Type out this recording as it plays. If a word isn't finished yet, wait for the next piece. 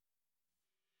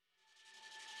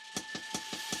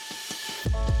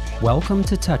Welcome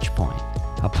to Touchpoint,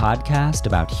 a podcast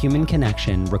about human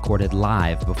connection recorded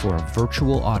live before a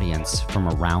virtual audience from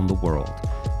around the world.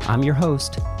 I'm your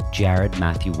host, Jared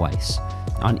Matthew Weiss.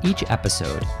 On each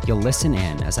episode, you'll listen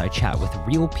in as I chat with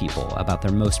real people about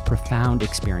their most profound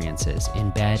experiences in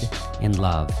bed, in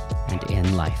love, and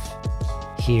in life.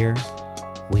 Here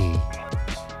we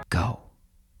go.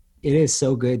 It is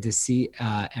so good to see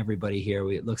everybody here.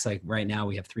 It looks like right now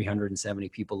we have 370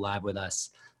 people live with us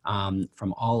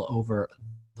from all over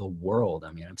the world.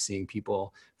 I mean, I'm seeing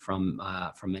people from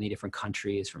many different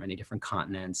countries, from many different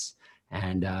continents,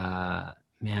 and man,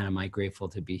 am I grateful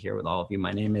to be here with all of you.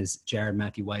 My name is Jared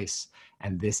Matthew Weiss,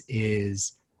 and this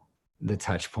is the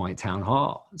Touchpoint Town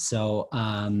Hall. So,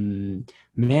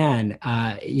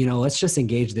 let's just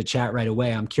engage the chat right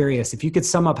away. I'm curious if you could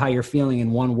sum up how you're feeling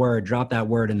in one word. Drop that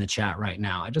word in the chat right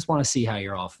now. I just want to see how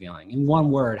you're all feeling. In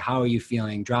one word, how are you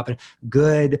feeling? Drop it.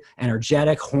 Good,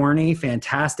 energetic, horny,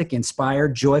 fantastic,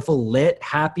 inspired, joyful, lit,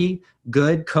 happy,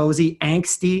 good, cozy,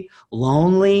 angsty,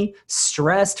 lonely,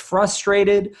 stressed,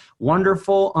 frustrated,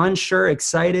 wonderful, unsure,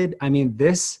 excited. I mean,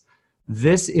 this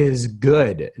is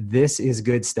good. This is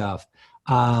good stuff.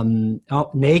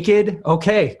 Naked.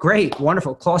 Okay, great.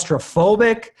 Wonderful.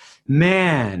 Claustrophobic.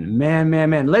 Man.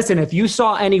 Listen, if you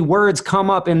saw any words come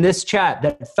up in this chat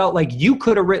that felt like you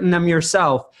could have written them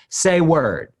yourself, say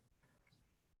word.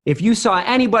 If you saw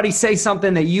anybody say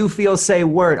something that you feel, say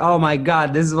word. Oh my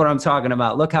God, this is what I'm talking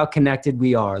about. Look how connected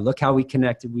we are. Look how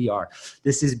connected we are.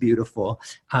 This is beautiful.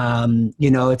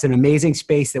 It's an amazing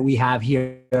space that we have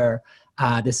here.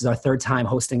 This is our third time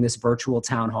hosting this virtual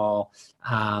town hall.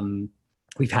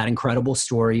 We've had incredible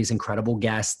stories, incredible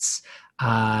guests,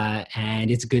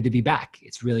 and it's good to be back.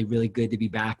 It's really, really good to be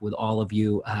back with all of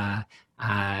you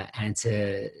and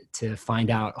to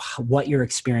find out what you're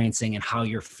experiencing and how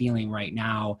you're feeling right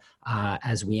now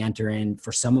as we enter in,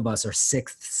 for some of us, our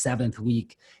 6th, 7th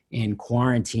week in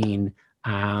quarantine.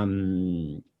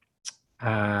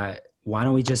 Why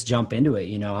don't we just jump into it?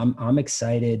 You know, I'm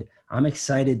excited. I'm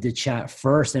excited to chat.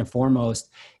 First and foremost,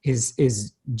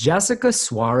 is Jessica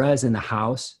Suarez in the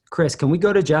house? Chris, can we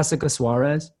go to Jessica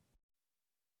Suarez?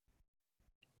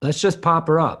 Let's just pop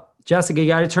her up. Jessica, you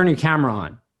got to turn your camera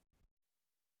on.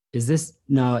 That's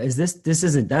not,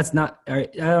 I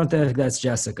don't think that's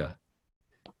Jessica.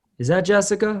 Is that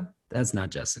Jessica? That's not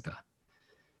Jessica.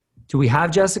 Do we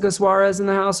have Jessica Suarez in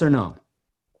the house or no?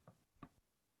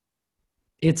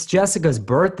 It's Jessica's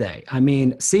birthday. I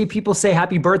mean, see, people say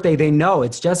happy birthday. They know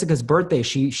it's Jessica's birthday.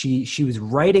 She was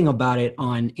writing about it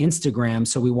on Instagram.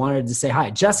 So we wanted to say hi.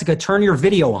 Jessica, turn your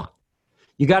video on.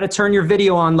 You got to turn your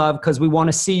video on, love, because we want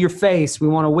to see your face. We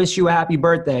want to wish you a happy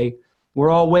birthday.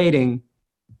 We're all waiting.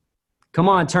 Come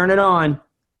on, turn it on.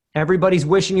 Everybody's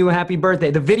wishing you a happy birthday.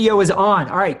 The video is on.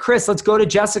 All right, Chris, let's go to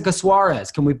Jessica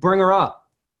Suarez. Can we bring her up?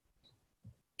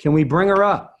 Can we bring her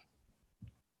up?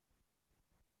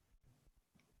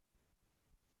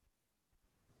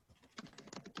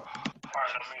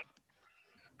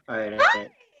 All right.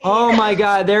 Oh my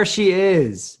God, there she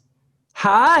is.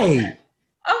 Hi.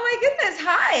 Oh my goodness,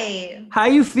 hi. How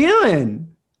you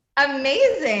feeling?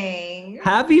 Amazing.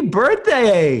 Happy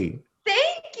birthday.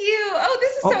 Thank you. Oh,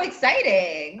 this is so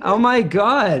exciting. Oh my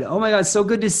God, so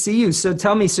good to see you. So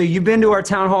tell me, so you've been to our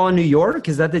town hall in New York?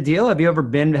 Is that the deal? Have you ever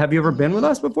been with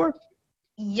us before?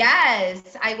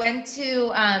 Yes, I went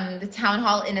to the town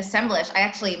hall in Assemblage.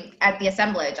 At the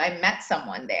Assemblage, I met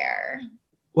someone there.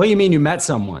 What do you mean you met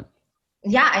someone?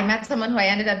 Yeah, I met someone who I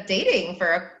ended up dating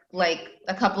for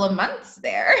a couple of months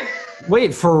there.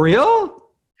 Wait, for real?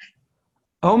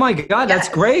 Oh my God, yes.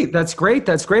 That's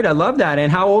great. I love that. And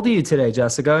how old are you today,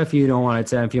 Jessica, if you don't want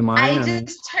to, if you mind? I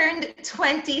just turned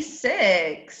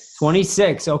 26.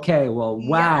 26, okay. Well,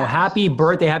 wow, Yeah. Happy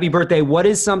birthday. What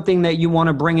is something that you want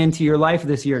to bring into your life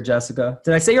this year, Jessica?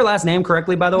 Did I say your last name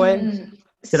correctly, by the way?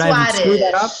 Did I screw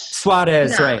that up?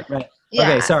 Suarez, no. Right. Yeah,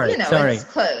 okay, sorry. It's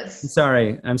close.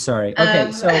 I'm sorry.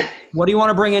 Okay, so what do you want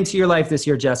to bring into your life this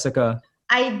year, Jessica?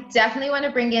 I definitely want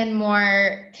to bring in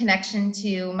more connection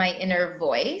to my inner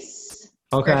voice.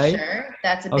 Okay. For sure.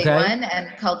 That's a big one.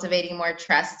 And cultivating more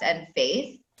trust and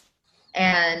faith.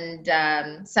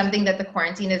 And something that the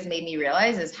quarantine has made me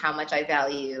realize is how much I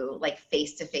value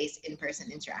face-to-face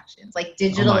in-person interactions.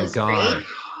 Digital is great,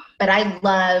 but I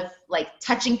love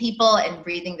touching people and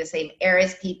breathing the same air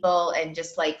as people and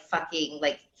just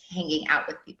hanging out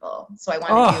with people. So I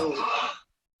want to do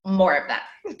more of that.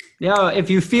 Yeah, if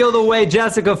you feel the way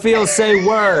Jessica feels, say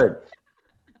word.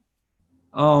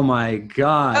 Oh my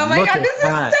God. Oh my God, this is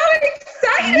so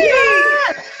exciting.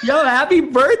 Yo, happy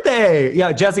birthday.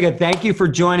 Yo, Jessica, thank you for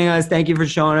joining us. Thank you for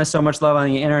showing us so much love on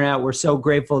the internet. We're so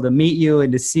grateful to meet you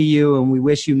and to see you. And we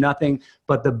wish you nothing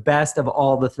but the best of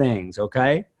all the things.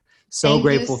 Okay. So Thank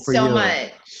grateful you for so you.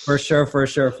 much. For sure, for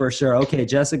sure, for sure. Okay,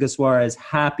 Jessica Suarez,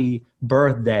 happy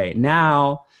birthday.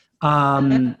 Now,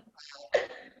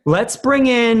 let's bring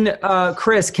in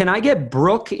Chris. Can I get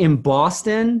Brooke in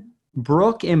Boston?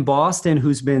 Brooke in Boston,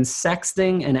 who's been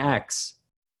sexting an ex.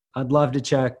 I'd love to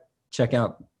check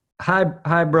out.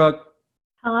 Hi, Brooke.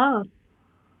 Hello.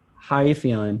 How are you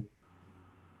feeling?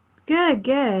 Good,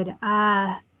 good.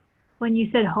 When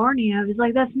you said horny, I was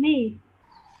like, that's me.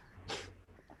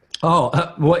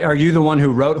 Oh, what, are you the one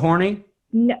who wrote horny?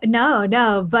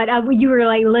 No, but you were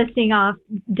like listing off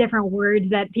different words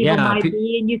that people might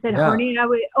be, and you said horny,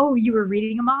 and you were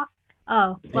reading them off?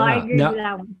 Oh, well, I agree with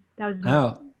that one. That was me.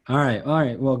 Oh, all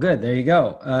right. Well, good. There you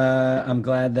go. I'm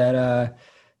glad that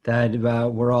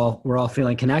we're all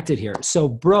feeling connected here. So,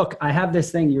 Brooke, I have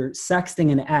this thing. You're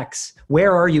sexting an ex.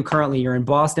 Where are you currently? You're in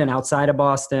Boston, outside of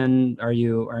Boston. Are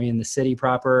you in the city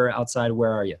proper? Outside?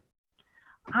 Where are you?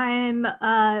 I'm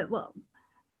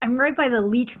right by the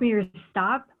Leechmere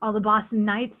stop. All the Boston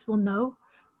Knights will know.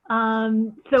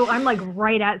 So I'm like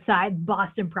right outside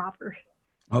Boston proper.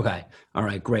 Okay. All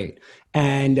right. Great.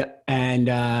 And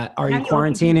are you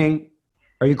quarantining?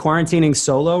 Are you quarantining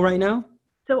solo right now?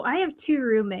 So I have two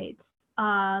roommates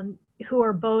who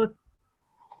are both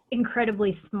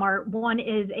incredibly smart. One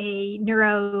is a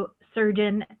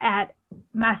neurosurgeon at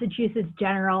Massachusetts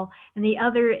General, and the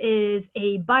other is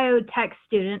a biotech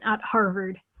student at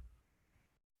Harvard.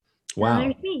 Wow.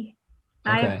 And there's me.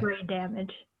 Okay. I have brain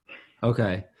damage.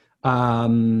 Okay.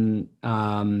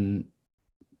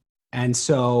 And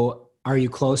so are you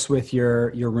close with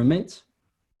your roommates?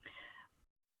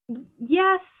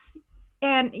 Yes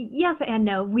and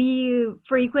no. We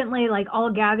frequently like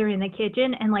all gather in the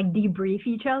kitchen and like debrief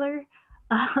each other.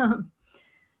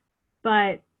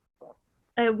 But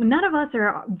none of us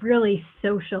are really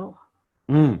social.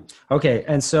 Okay.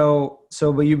 And so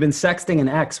but you've been sexting an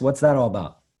ex. What's that all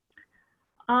about?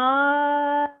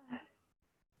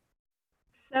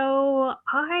 So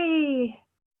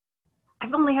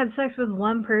I've only had sex with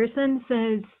one person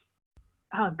since,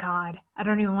 oh God, I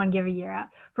don't even want to give a year out,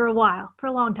 for a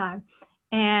long time.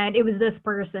 And it was this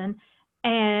person.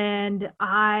 And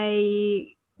I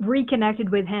reconnected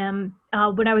with him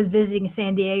when I was visiting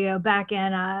San Diego back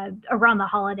in around the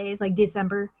holidays, like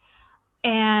December.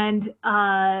 And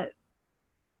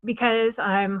because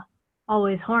I'm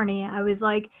always horny, I was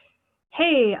like,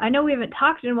 hey, I know we haven't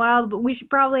talked in a while, but we should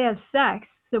probably have sex.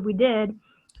 So we did.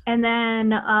 And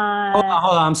then hold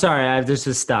on. I'm sorry. I have to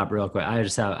just stop real quick. I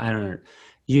don't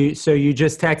know. So you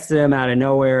just texted him out of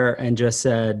nowhere and just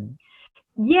said,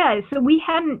 yeah. So we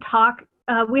hadn't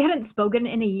spoken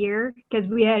in a year because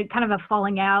we had kind of a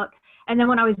falling out. And then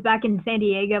when I was back in San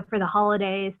Diego for the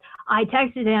holidays, I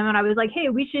texted him and I was like, hey,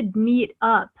 we should meet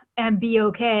up and be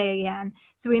okay again.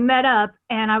 So we met up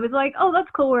and I was like, oh, that's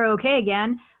cool. We're okay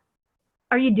again.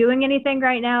 Are you doing anything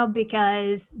right now?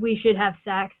 Because we should have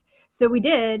sex. So we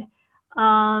did.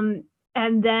 And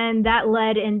then that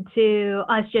led into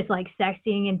us just like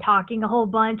sexting and talking a whole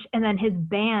bunch. And then his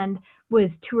band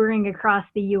was touring across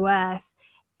the US.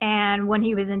 And when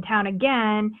he was in town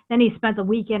again, then he spent the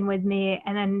weekend with me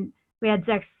and then we had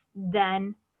sex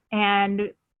then.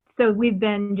 And so we've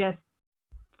been just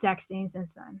sexting since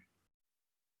then.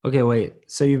 Okay, wait.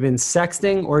 So you've been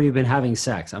sexting or you've been having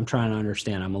sex? I'm trying to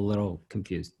understand. I'm a little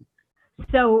confused.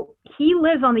 So he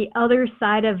lives on the other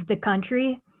side of the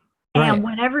country. And right.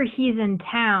 Whenever he's in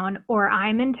town or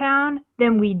I'm in town,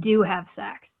 then we do have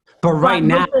sex. But right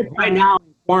now in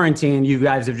quarantine, you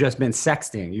guys have just been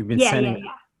sexting. You've been sending.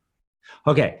 Yeah.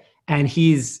 Okay. And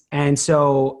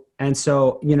so,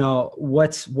 you know,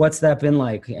 what's that been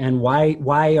like? And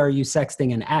why are you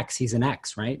sexting an ex? He's an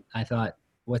ex, right? I thought,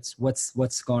 what's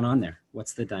going on there?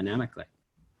 What's the dynamic like?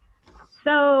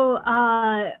 So,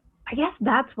 I guess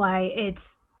that's why it's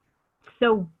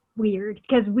so weird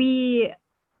because we've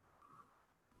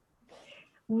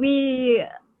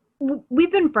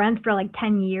been friends for like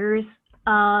 10 years.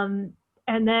 And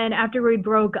then after we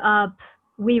broke up,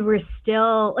 we were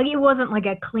still like, it wasn't like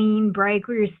a clean break.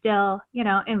 We were still, you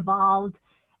know, involved.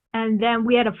 And then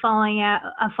we had a falling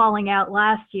out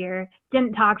last year,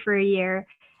 didn't talk for a year.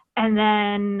 And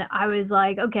then I was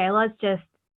like, okay, let's just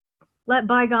let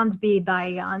bygones be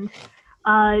bygones.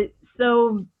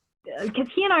 So, because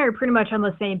he and I are pretty much on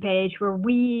the same page where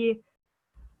we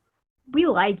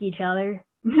like each other.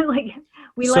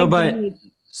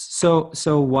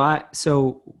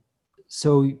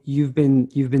 So you've been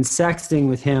sexting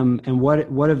with him, and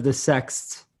what of the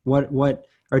sex? What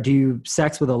or do you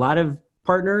sex with a lot of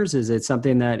partners? Is this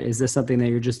something that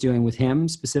you're just doing with him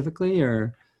specifically,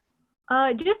 or?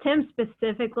 Just him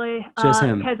specifically. Just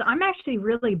him. Because I'm actually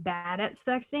really bad at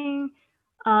sexting.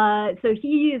 So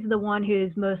he is the one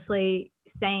who's mostly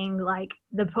saying like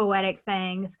the poetic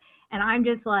things, and I'm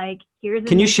just like, here's.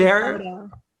 Can you share? Photo.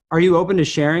 Are you open to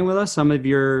sharing with us some of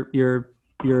your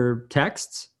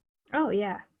texts? Oh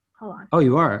yeah. Hold on. Oh,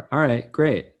 you are. All right,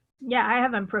 great. Yeah, I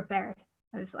haven't prepared.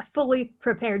 I was fully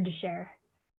prepared to share.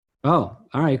 Oh,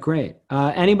 all right, great.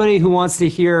 Anybody who wants to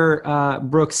hear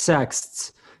Brooke's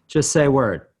sexts, just say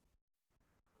word.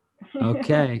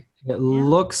 Okay. It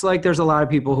looks like there's a lot of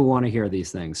people who want to hear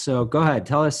these things. So go ahead.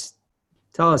 Tell us,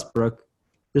 Brooke.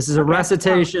 This is a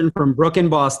recitation from Brooke in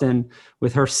Boston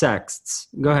with her sexts.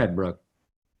 Go ahead, Brooke.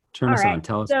 Turn us on.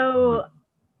 Tell us. So,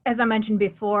 as I mentioned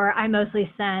before, I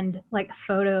mostly send like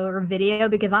photo or video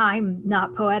because I'm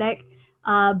not poetic.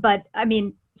 But I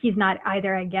mean, he's not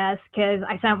either, I guess, because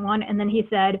I sent one and then he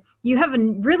said, "You have a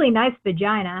really nice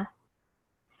vagina."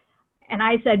 And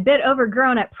I said, "Bit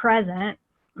overgrown at present."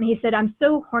 And he said, "I'm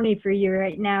so horny for you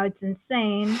right now. It's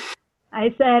insane."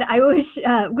 I said, "I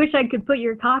wish I could put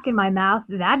your cock in my mouth.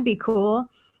 That'd be cool."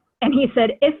 And he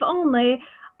said, "If only.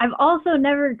 I've also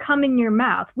never come in your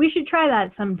mouth. We should try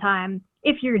that sometime,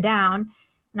 if you're down."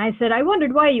 And I said, "I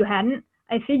wondered why you hadn't.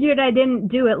 I figured I didn't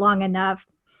do it long enough."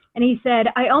 And he said,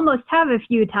 "I almost have a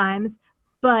few times,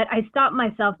 but I stopped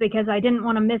myself because I didn't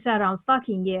want to miss out on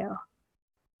fucking you.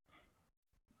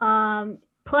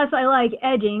 Plus, I like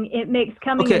edging. It makes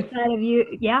coming inside of you."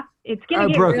 Yeah, it's gonna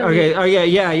get Brooke, really... okay. Oh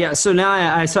yeah. So now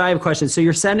I have a question. So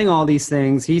you're sending all these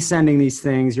things. He's sending these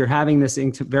things. You're having this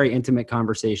very intimate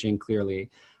conversation. Clearly,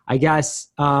 I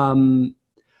guess. Why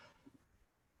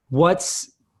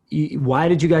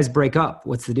did you guys break up?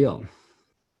 What's the deal?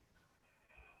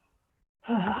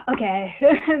 Okay,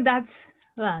 that's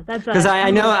because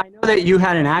I know that you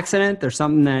had an accident. There's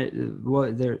something that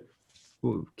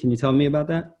Can you tell me about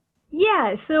that?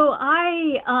 Yeah, so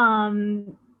I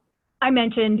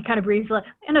mentioned kind of briefly,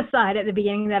 an aside at the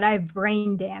beginning, that I have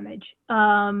brain damage.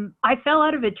 I fell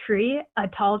out of a tree, a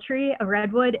tall tree, a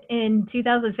redwood, in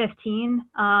 2015,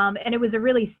 and it was a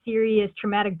really serious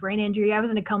traumatic brain injury. I was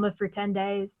in a coma for 10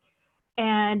 days,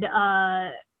 and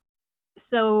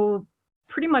so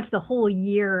pretty much the whole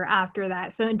year after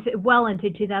that, so well into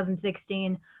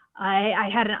 2016, I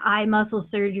had an eye muscle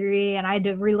surgery, and I had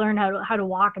to relearn how to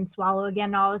walk and swallow again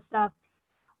and all this stuff.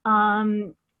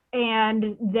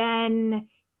 And then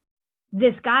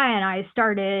this guy and I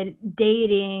started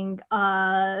dating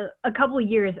a couple of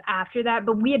years after that,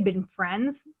 but we had been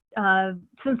friends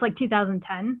since like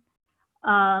 2010.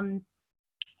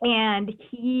 And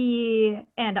he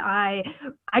and I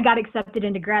got accepted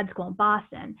into grad school in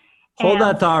Boston. Hold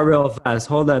that thought real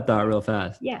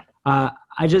fast. Yeah.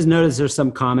 I just noticed there's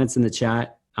some comments in the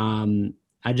chat.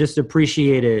 I just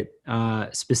appreciate it,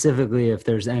 specifically if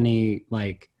there's any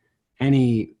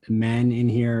men in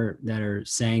here that are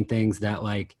saying things that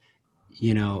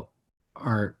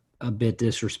are a bit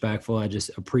disrespectful. I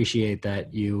just appreciate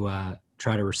that you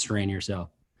try to restrain yourself.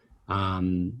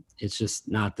 It's just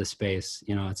not the space,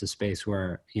 it's a space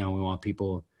where, we want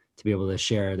people to be able to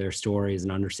share their stories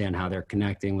and understand how they're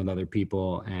connecting with other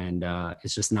people. And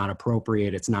it's just not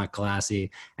appropriate. It's not classy.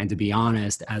 And to be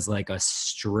honest, as like a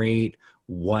straight,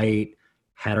 white,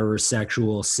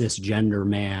 heterosexual, cisgender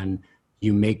man,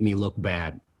 you make me look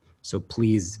bad. So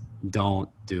please don't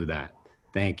do that.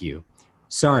 Thank you.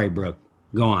 Sorry, Brooke.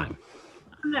 Go on.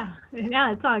 No,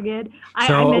 it's all good.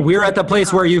 So we're at the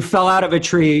place where you fell out of a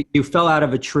tree.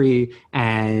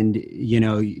 And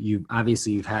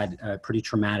you've had a pretty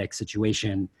traumatic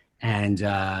situation, and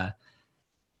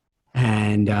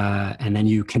then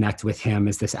you connect with him.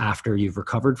 Is this after you've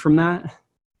recovered from that?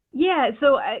 Yeah.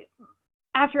 So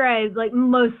after I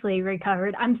mostly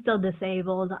recovered, I'm still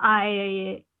disabled.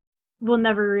 I will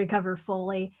never recover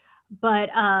fully. But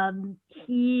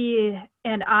he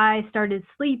and I started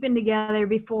sleeping together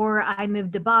before I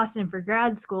moved to Boston for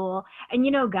grad school.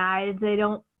 And guys, they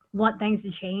don't want things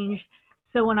to change.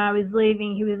 So when I was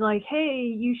leaving, he was like, "Hey,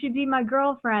 you should be my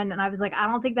girlfriend." And I was like, "I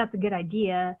don't think that's a good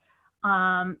idea."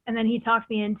 And then he talked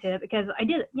me into it because I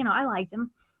did, I liked him.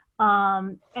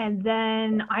 And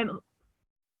then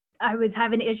I was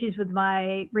having issues with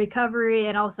my recovery,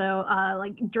 and also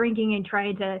drinking and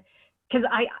trying to, because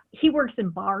he works in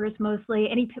bars mostly,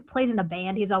 and he plays in a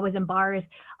band. He's always in bars.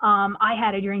 I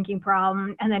had a drinking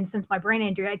problem, and then since my brain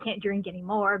injury, I can't drink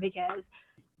anymore because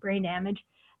brain damage.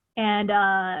 And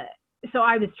so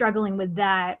I was struggling with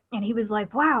that, and he was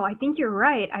like, "Wow, I think you're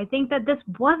right. I think that this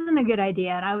wasn't a good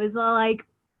idea." And I was like,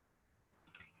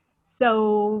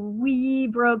 So we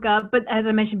broke up, but as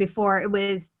I mentioned before, it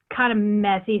was kind of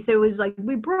messy. So it was like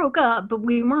we broke up, but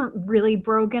we weren't really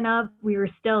broken up. We were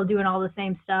still doing all the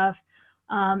same stuff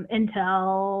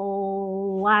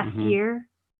until last year.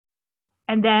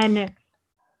 And then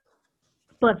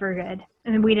split for good.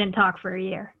 And then we didn't talk for a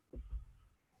year.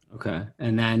 Okay.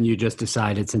 And then you just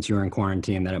decided, since you were in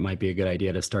quarantine, that it might be a good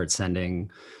idea to start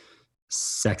sending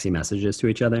sexy messages to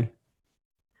each other?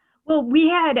 Well, we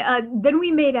had, then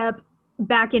we made up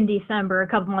back in December, a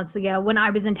couple months ago, when I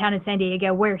was in town in San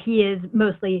Diego, where he is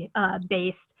mostly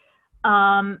based.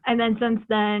 And then since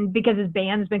then, because his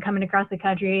band's been coming across the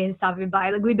country and stopping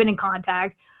by, like we've been in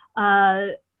contact.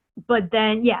 But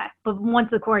then, but once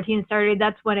the quarantine started,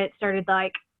 that's when it started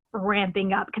like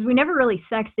ramping up, because we never really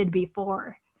sexted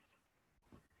before.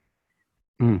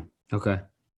 Okay.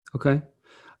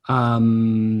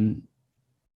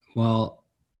 Well,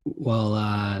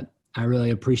 I really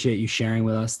appreciate you sharing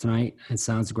with us tonight. It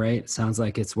sounds great. It sounds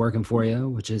like it's working for you,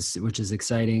 which is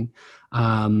exciting.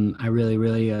 I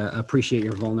really appreciate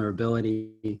your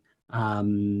vulnerability.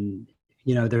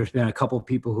 There's been a couple of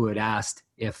people who had asked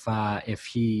if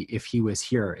he was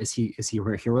here. Is he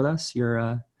here with us?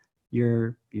 Your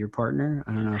partner?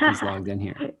 I don't know if he's logged in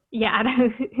here. Yeah, I don't know,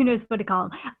 who knows what to call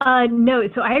him. No,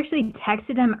 so I actually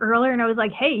texted him earlier and I was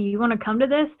like, hey, you want to come to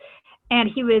this? And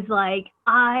he was like,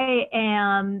 I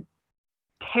am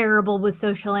terrible with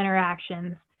social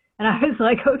interactions. And I was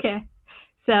like, okay.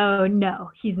 So no,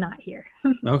 he's not here.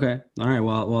 Okay. All right.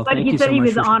 Well, but thank you so much. But he said he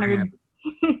was honored.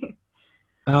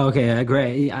 Oh, okay,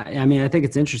 great. I mean, I think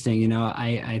it's interesting.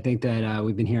 I think that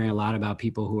we've been hearing a lot about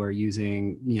people who are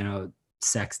using,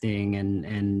 sexting and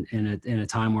in a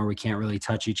time where we can't really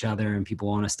touch each other and people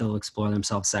want to still explore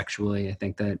themselves sexually. I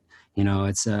think that,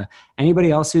 it's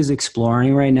anybody else who's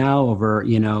exploring right now over,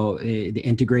 the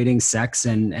integrating sex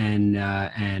and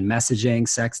messaging,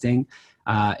 sexting.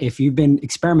 If you've been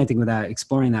experimenting with that,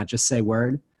 exploring that, just say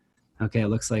word. Okay. It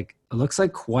looks like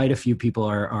quite a few people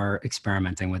are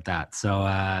experimenting with that. So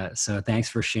thanks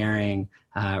for sharing.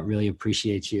 Really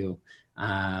appreciate you.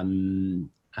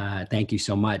 Thank you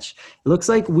so much. It looks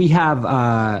like we have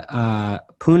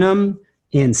Poonam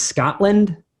in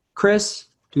Scotland. Chris,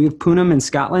 do we have Poonam in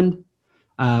Scotland?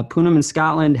 Poonam in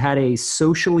Scotland had a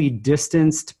socially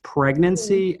distanced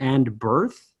pregnancy and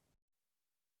birth.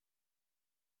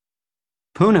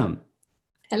 Poonam.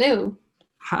 Hello.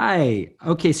 Hi.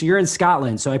 Okay, so you're in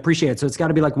Scotland, so I appreciate it. So it's got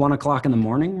to be like 1 o'clock in the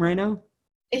morning right now?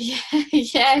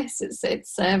 Yes,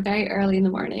 it's very early in the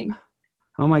morning.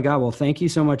 Oh my God. Well, thank you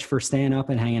so much for staying up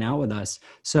and hanging out with us.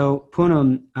 So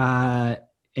Poonam,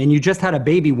 and you just had a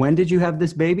baby. When did you have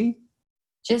this baby?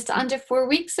 Just under 4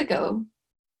 weeks ago.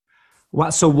 Wow.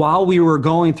 So while we were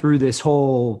going through this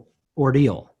whole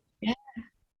ordeal. Yeah.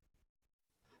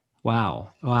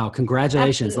 Wow.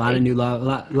 Congratulations. Absolutely. A lot of new love,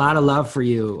 lot of love for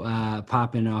you,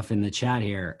 popping off in the chat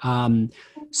here.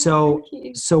 So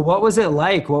what was it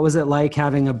like? What was it like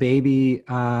having a baby?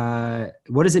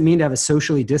 What does it mean to have a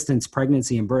socially distanced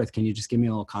pregnancy and birth? Can you just give me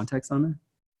a little context on that?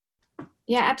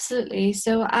 Yeah, absolutely.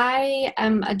 So I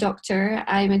am a doctor.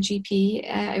 I'm a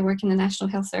GP. I work in the National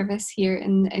Health Service here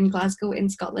in Glasgow in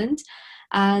Scotland.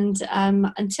 And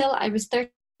until I was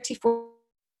 34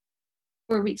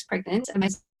 weeks pregnant, I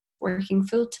was working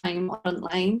full-time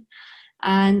online.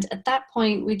 And at that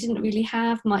point, we didn't really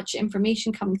have much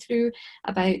information coming through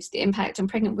about the impact on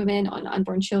pregnant women, on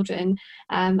unborn children.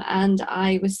 And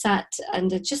I was sat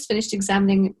and had just finished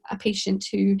examining a patient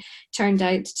who turned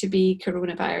out to be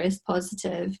coronavirus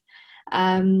positive.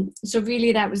 So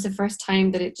really, that was the first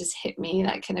time that it just hit me,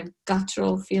 that kind of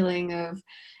guttural feeling of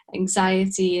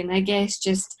anxiety. And I guess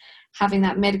just having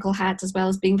that medical hat as well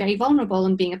as being very vulnerable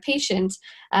and being a patient,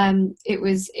 it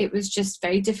was just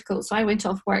very difficult. So I went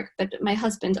off work, but my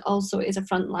husband also is a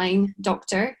frontline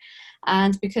doctor.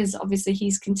 And because obviously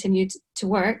he's continued to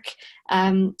work,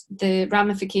 the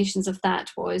ramifications of that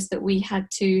was that we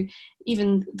had to,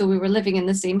 even though we were living in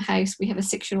the same house, we have a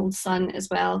 6-year-old son as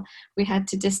well, we had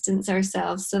to distance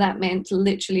ourselves. So that meant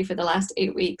literally for the last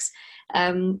 8 weeks,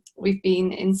 we've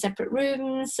been in separate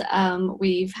rooms.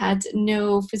 We've had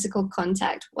no physical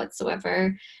contact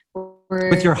whatsoever. We're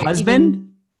with your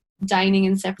husband? Dining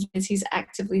in separate because he's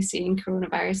actively seeing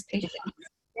coronavirus patients.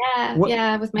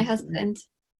 Yeah, with my husband.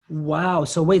 Wow.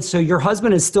 So wait, so your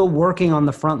husband is still working on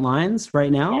the front lines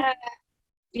right now?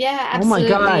 Yeah,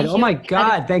 absolutely. Oh my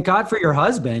God. Thank God for your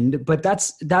husband. But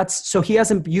that's, so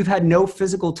you've had no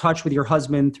physical touch with your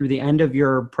husband through the end of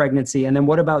your pregnancy. And then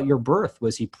what about your birth?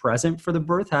 Was he present for the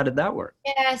birth? How did that work?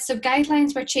 Yeah, so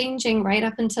guidelines were changing right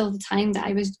up until the time that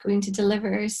I was going to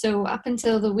deliver. So up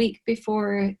until the week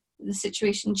before the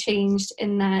situation changed,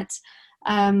 in that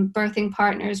birthing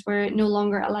partners were no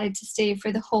longer allowed to stay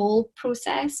for the whole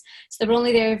process. So they were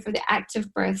only there for the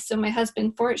active birth. So my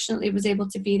husband fortunately was able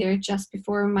to be there just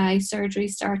before my surgery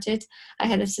started. I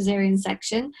had a cesarean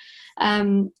section.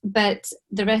 But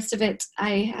the rest of it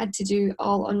I had to do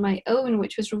all on my own,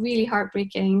 which was really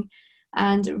heartbreaking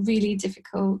and really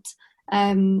difficult.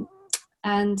 And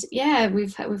yeah,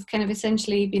 we've kind of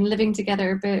essentially been living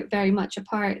together, but very much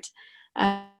apart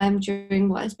during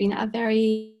what has been a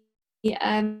very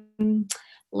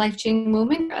life-changing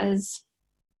moment for us.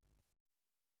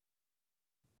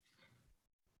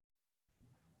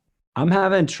 I'm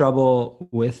having trouble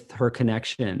with her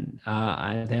connection.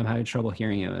 I think I'm having trouble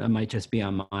hearing you. It might just be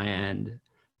on my end.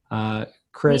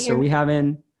 Chris, are we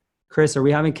having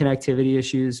connectivity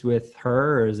issues with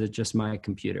her, or is it just my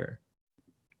computer?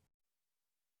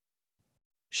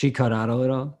 She cut out a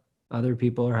little. Other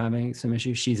people are having some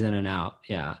issues. She's in and out.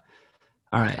 Yeah.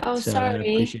 All right. Oh, so sorry.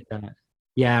 I appreciate that.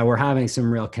 Yeah, we're having some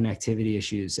real connectivity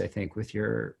issues, I think, with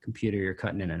your computer. You're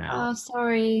cutting in and out. Oh,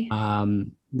 sorry.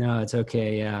 No, it's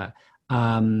okay. Yeah.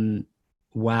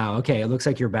 Wow. Okay. It looks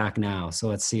like you're back now. So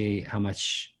let's see how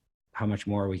much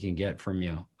more we can get from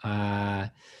you.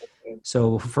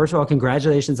 So first of all,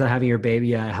 congratulations on having your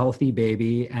baby, a healthy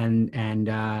baby, and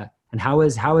how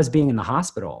is being in the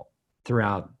hospital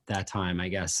throughout that time? I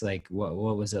guess, like, what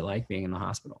was it like being in the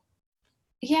hospital?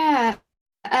 Yeah.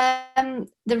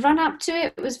 The run up to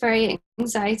it was very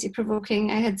anxiety provoking.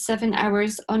 I had 7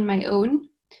 hours on my own,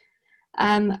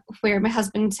 where my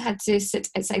husband had to sit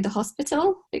outside the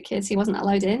hospital because he wasn't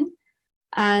allowed in.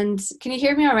 And can you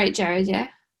hear me all right, Jared? Yeah.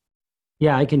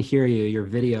 Yeah, I can hear you. Your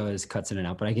video is cuts in and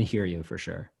out, but I can hear you for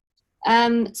sure.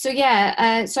 So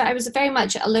I was very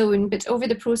much alone, but over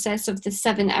the process of the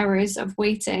 7 hours of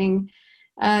waiting,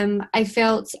 I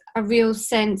felt a real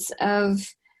sense of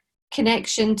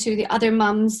connection to the other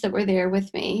mums that were there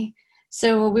with me.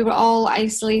 So we were all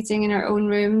isolating in our own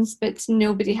rooms, but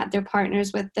nobody had their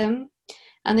partners with them.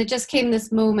 And there just came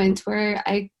this moment where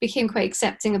I became quite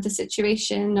accepting of the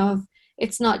situation of,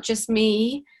 it's not just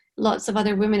me, lots of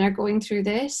other women are going through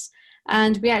this.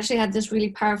 And we actually had this really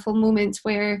powerful moment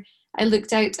where I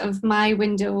looked out of my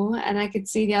window and I could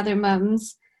see the other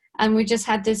mums. And we just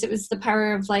had this, it was the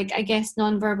power of, like, I guess,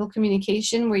 nonverbal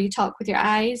communication, where you talk with your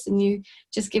eyes and you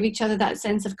just give each other that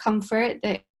sense of comfort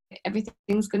that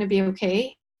everything's going to be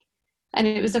okay. And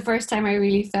it was the first time I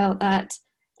really felt that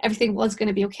everything was going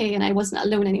to be okay and I wasn't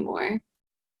alone anymore.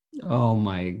 Oh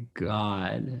my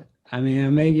God. I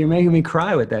mean, you're making me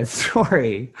cry with that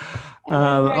story.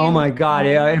 Oh my God.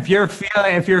 Yeah, if you're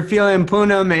feeling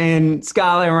Poonam in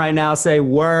Scotland right now, say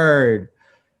word.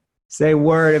 Say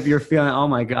word if you're feeling, oh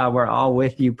my God, we're all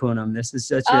with you, Poonam. This is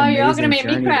such an amazing you're all going to make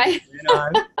me cry.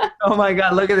 Oh my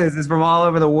God, look at this. It's from all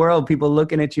over the world. People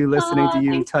looking at you, listening to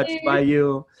you, touched by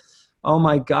you. Oh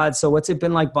my God. So what's it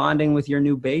been like bonding with your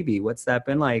new baby? What's that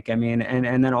been like? I mean,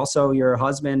 and then also your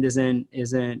husband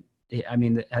isn't, I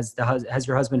mean, has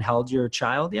your husband held your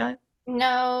child yet?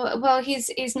 No, well,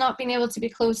 he's not been able to be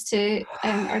close to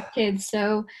our kids.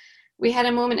 So we had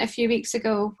a moment a few weeks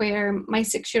ago where my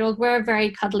 6-year-old, we're a very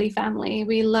cuddly family.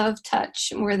 We love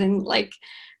touch more than, like,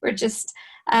 we're just,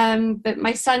 but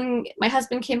my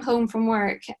husband came home from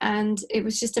work and it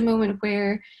was just a moment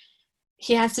where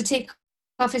he has to take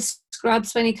off his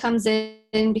scrubs when he comes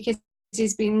in because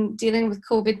he's been dealing with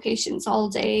COVID patients all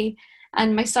day.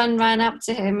 And my son ran up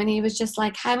to him and he was just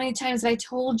like, how many times have I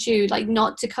told you, like,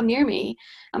 not to come near me?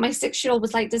 And my 6-year-old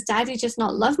was like, does daddy just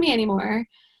not love me anymore?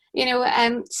 You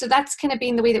know, so that's kind of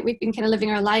been the way that we've been kind of living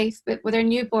our life. But with our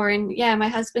newborn, yeah, my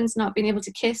husband's not been able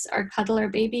to kiss or cuddle our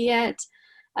baby yet.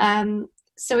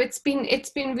 So it's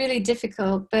been really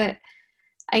difficult, but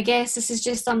I guess this is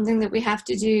just something that we have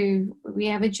to do. We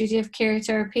have a duty of care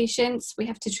to our patients. We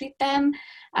have to treat them,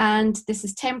 and this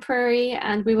is temporary,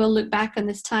 and we will look back on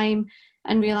this time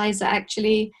and realize that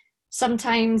actually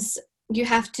sometimes you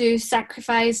have to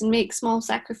sacrifice and make small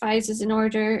sacrifices in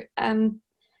order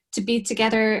to be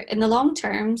together in the long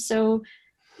term. So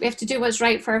we have to do what's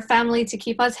right for our family to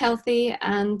keep us healthy,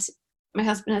 and my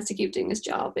husband has to keep doing his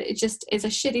job. It just is a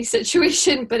shitty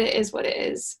situation, but it is what it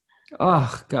is.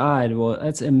 Oh God. Well,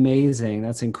 that's amazing.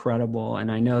 That's incredible. And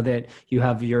I know that you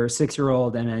have your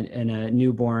 6-year-old and a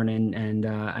newborn, and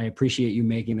I appreciate you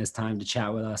making this time to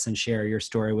chat with us and share your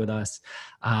story with us.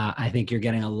 I think you're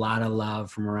getting a lot of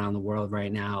love from around the world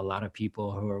right now. A lot of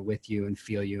people who are with you and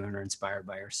feel you and are inspired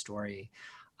by your story.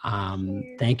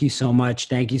 Thank you so much.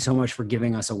 Thank you so much for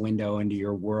giving us a window into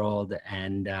your world.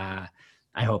 And I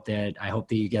hope that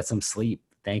you get some sleep.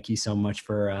 Thank you so much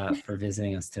for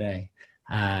visiting us today.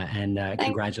 And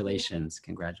congratulations.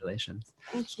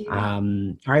 Thank you. All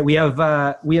right, we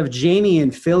have Jamie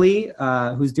in Philly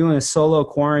who's doing a solo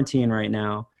quarantine right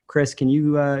now. Chris, can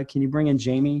you bring in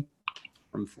Jamie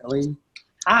from Philly?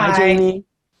 Hi, Jamie.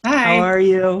 Hi. How are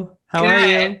you? How are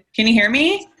you? Can you hear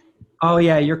me? Oh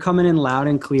yeah, you're coming in loud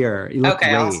and clear. You look Okay,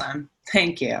 great. awesome.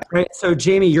 Thank you. Right. So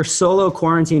Jamie, you're solo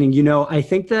quarantining. You know, I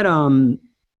think that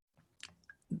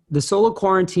the solo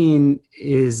quarantine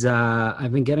is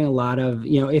I've been getting a lot of,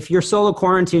 you know, if you're solo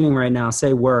quarantining right now,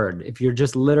 say word. If you're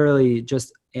just literally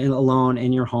just alone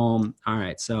in your home. All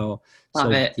right. So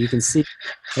Love it. You can see,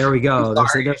 there we go.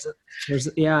 There's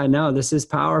yeah, I know this is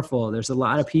powerful. There's a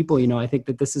lot of people, you know, I think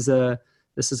that this is a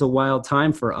wild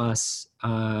time for us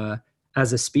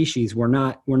as a species. We're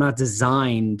not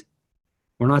designed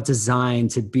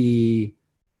to be,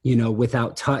 you know,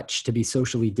 without touch, to be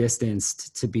socially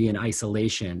distanced, to be in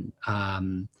isolation.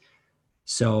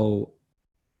 So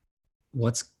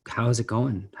how's it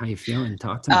going? How you feeling?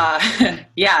 Talk to me.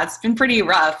 Yeah, it's been pretty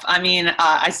rough. I mean,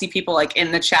 I see people like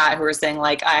in the chat who are saying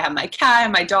like, I have my cat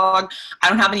and my dog. I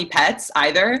don't have any pets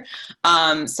either.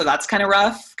 So that's kind of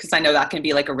rough because I know that can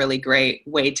be like a really great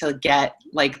way to get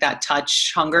like that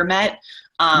touch hunger met.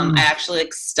 I actually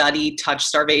like study touch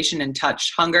starvation and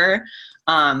touch hunger.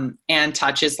 And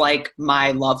touch is like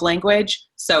my love language.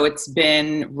 So it's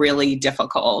been really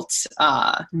difficult.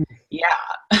 Yeah.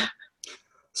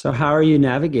 So how are you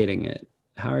navigating it?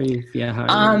 What are you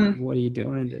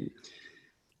doing?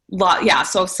 Yeah.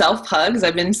 So self-hugs,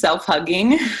 I've been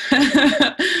self-hugging.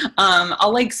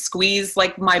 I'll like squeeze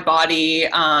like my body,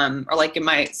 or like give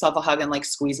myself a hug and like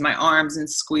squeeze my arms and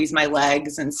squeeze my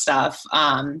legs and stuff.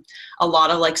 A lot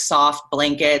of like soft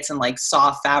blankets and like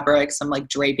soft fabrics. I'm like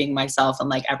draping myself and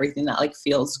like everything that like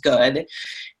feels good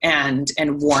and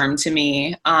warm to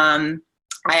me. I'm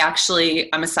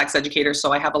a sex educator,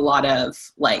 so I have a lot of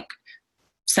like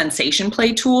sensation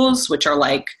play tools, which are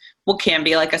like, can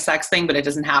be like a sex thing, but it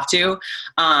doesn't have to.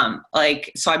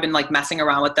 So I've been like messing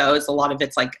around with those. A lot of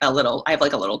it's like I have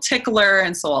like a little tickler.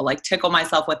 And so I'll like tickle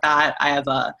myself with that. I have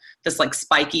this like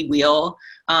spiky wheel,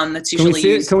 that's usually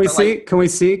used. Can we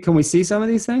see some of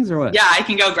these things or what? Yeah, I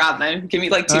can go grab them. Give me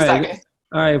like 2 seconds.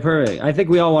 All right, perfect. I think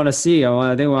we all want to see.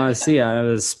 I have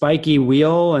a spiky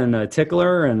wheel and a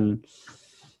tickler, and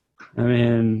I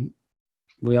mean,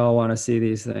 we all want to see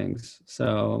these things.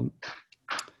 So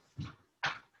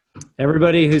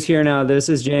everybody who's here now, this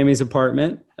is Jamie's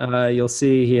apartment. You'll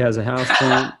see he has a house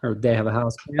plant, or they have a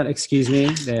house plant. Excuse me.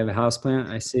 They have a house plant.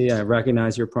 I see. I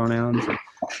recognize your pronouns.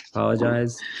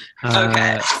 Apologize.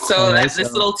 Okay. So that's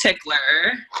this little tickler.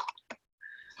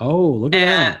 Oh, look at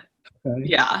that. Okay.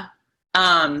 Yeah.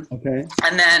 Okay.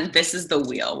 And then this is the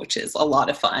wheel, which is a lot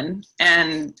of fun.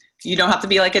 And you don't have to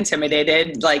be like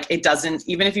intimidated. Like it doesn't,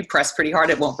 even if you press pretty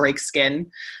hard, it won't break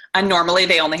skin. And normally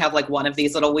they only have like one of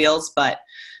these little wheels, but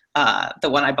the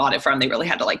one I bought it from, they really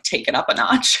had to like take it up a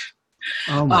notch.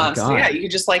 Oh my God. So yeah, you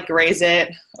could just like graze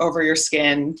it over your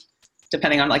skin,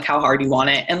 depending on like how hard you want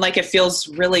it. And like, it feels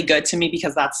really good to me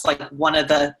because that's like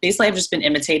basically I've just been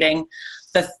imitating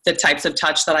the types of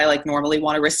touch that I like normally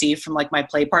want to receive from like my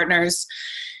play partners.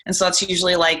 And so that's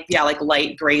usually like, yeah, like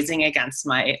light grazing against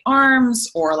my arms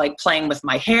or like playing with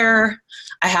my hair.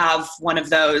 I have one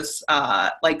of those,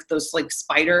 like those like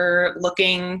spider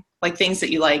looking like things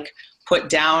that you like put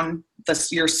down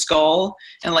your skull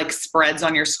and like spreads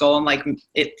on your skull, and like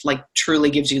it like truly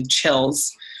gives you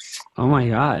chills. Oh my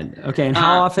God. Okay. And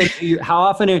how often,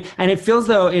 and it feels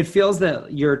that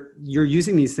you're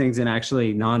using these things in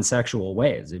actually non-sexual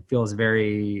ways. It feels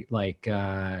very like,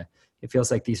 it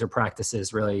feels like these are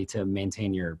practices really to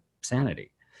maintain your sanity.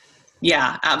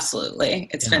 Yeah, absolutely.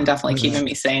 It's been definitely keeping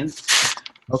me sane.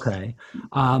 Okay.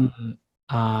 And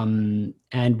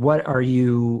what are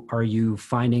you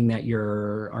finding that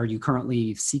are you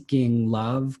currently seeking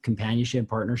love, companionship,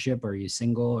 partnership? Are you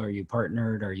single? Are you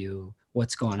partnered?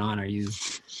 What's going on?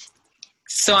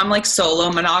 So I'm like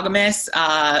solo monogamous.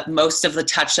 Most of the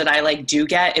touch that I like do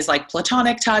get is like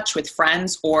platonic touch with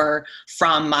friends or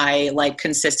from my like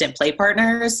consistent play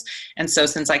partners. And so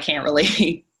since I can't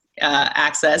really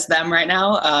access them right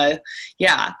now,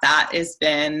 that has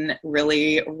been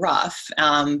really rough.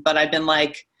 But I've been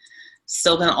like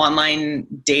still been online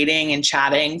dating and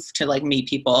chatting to like meet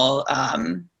people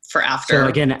for after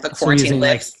the quarantine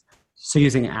lives. So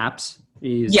using apps?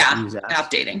 Use apps?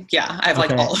 App dating. Yeah, I have like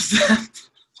all of them.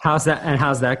 How's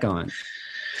that going?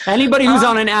 Anybody who's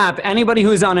on an app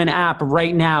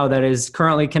right now that is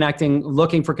currently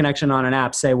looking for connection on an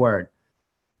app, say word.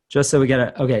 Just so we get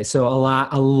it. Okay, so a lot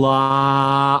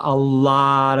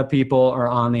of people are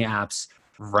on the apps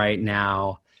right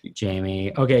now.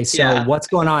 Jamie. Okay, so Yeah. what's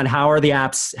going on? How are the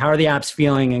apps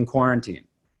feeling in quarantine?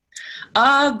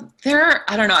 I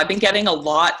don't know. I've been getting a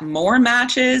lot more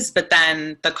matches, but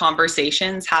then the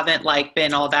conversations haven't like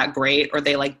been all that great, or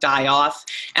they like die off.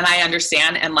 And I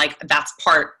understand. And like, that's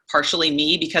partially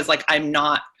me, because like, I'm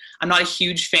not a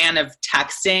huge fan of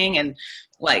texting, and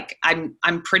like,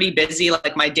 I'm pretty busy.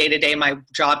 Like my day to day, my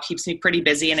job keeps me pretty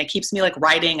busy, and it keeps me like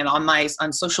writing and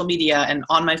on social media and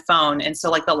on my phone. And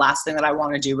so like the last thing that I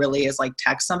want to do really is like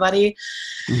text somebody.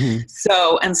 Mm-hmm.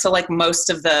 So like most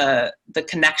of the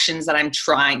connections that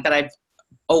I've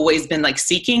always been like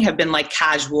seeking have been like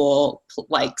casual,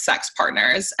 like sex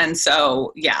partners. And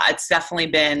so, yeah, it's definitely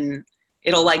been,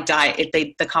 it'll like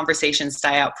the conversations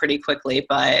die out pretty quickly,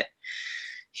 but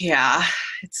yeah,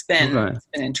 it's been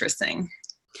interesting.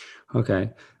 Okay.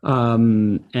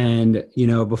 And you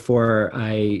know, before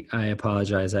I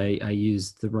apologize, I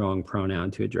used the wrong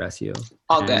pronoun to address you.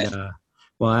 All good.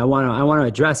 Well, I want to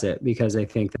address it, because I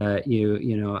think that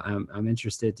you know, I'm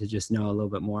interested to just know a little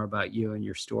bit more about you and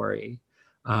your story.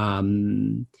 They,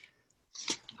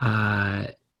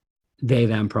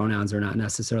 them pronouns are not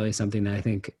necessarily something that I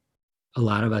think a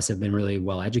lot of us have been really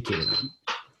well educated on.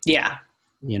 Yeah.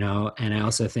 You know, and I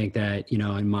also think that, you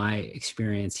know, in my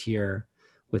experience here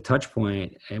with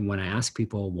Touchpoint, and when I ask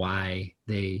people why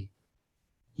they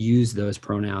use those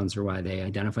pronouns or why they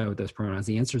identify with those pronouns,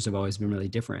 the answers have always been really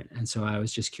different. And so I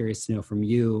was just curious to know from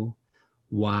you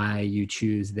why you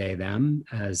choose they, them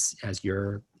as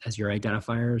your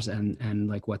identifiers, and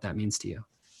like what that means to you.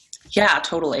 Yeah,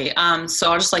 totally.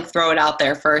 So I'll just like throw it out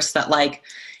there first that like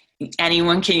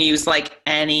anyone can use like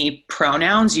any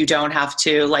pronouns. You don't have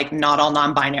to, like, not all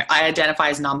non-binary. I identify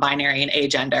as non-binary and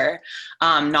agender.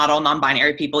 Not all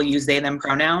non-binary people use they, them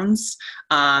pronouns.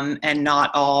 And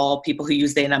not all people who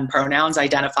use they, them pronouns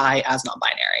identify as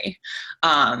non-binary.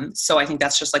 So I think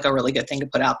that's just like a really good thing to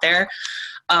put out there.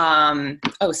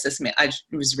 Cis male. I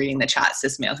was reading the chat.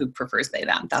 Cis male who prefers they,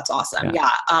 them. That's awesome.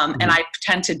 Yeah. And I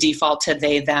tend to default to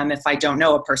they, them if I don't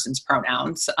know a person's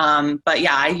pronouns. But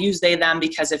yeah, I use they, them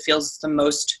because it feels the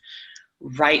most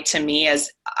right to me,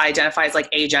 as I identify as like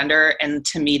agender. And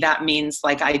to me, that means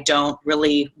like, I don't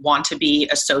really want to be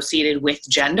associated with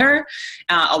gender.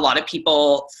 A lot of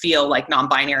people feel like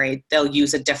non-binary, they'll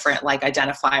use a different like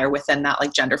identifier within that,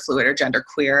 like gender fluid or gender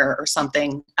queer or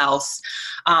something else.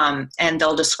 And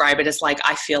they'll describe it as like,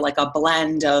 I feel like a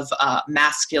blend of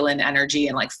masculine energy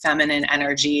and like feminine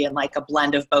energy, and like a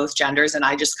blend of both genders. And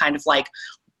I just kind of like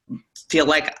feel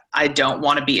like I don't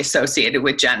want to be associated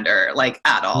with gender like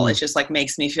at all. It just like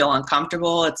makes me feel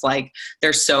uncomfortable. It's like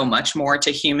there's so much more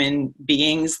to human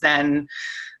beings than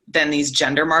these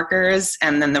gender markers,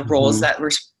 and then the roles that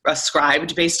were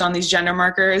ascribed based on these gender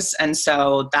markers. And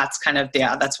so that's kind of,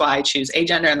 yeah, that's why I choose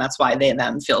agender, and that's why they,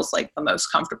 them feels like the most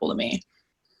comfortable to me.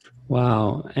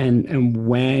 Wow.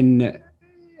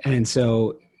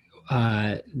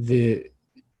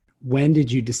 When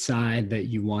did you decide that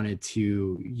you wanted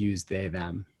to use they,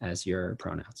 them as your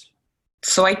pronouns?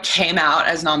 So I came out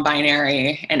as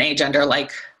non-binary and agender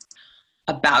like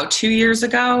about 2 years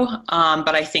ago.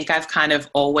 But I think I've kind of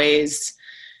always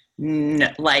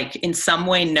like in some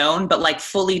way known, but like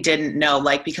fully didn't know,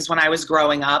 like, because when I was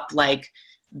growing up, like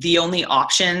the only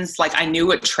options, like I knew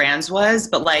what trans was,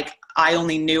 but like I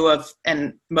only knew of,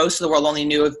 and most of the world only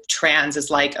knew of trans as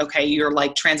like, okay, you're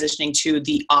like transitioning to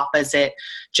the opposite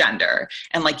gender,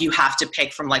 and like you have to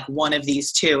pick from like one of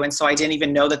these two. And so I didn't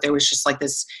even know that there was just like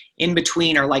this in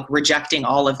between, or like rejecting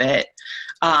all of it.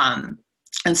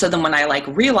 And so then when I like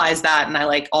realized that, and I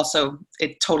like also,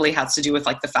 it totally has to do with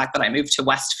like the fact that I moved to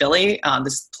West Philly.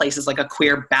 This place is like a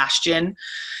queer bastion.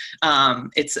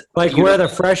 It's like where the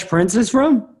Fresh Prince is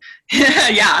from?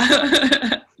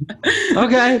 Yeah.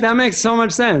 Okay, that makes so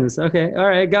much sense. Okay, all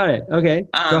right, got it. Okay,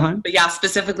 go on. But yeah,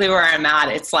 specifically where I'm at,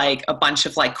 it's like a bunch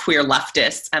of like queer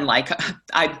leftists, and like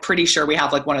I'm pretty sure we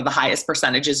have like one of the highest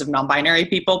percentages of non-binary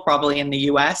people probably in the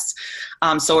US.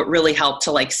 So it really helped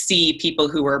to like see people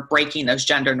who were breaking those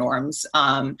gender norms,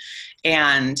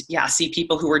 and yeah, see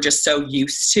people who were just so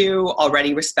used to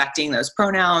already respecting those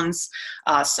pronouns.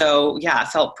 So yeah, it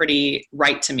felt pretty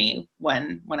right to me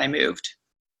when I moved.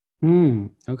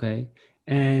 Okay.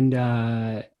 And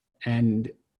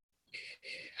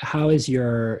how is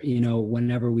your,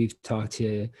 whenever we've talked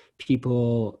to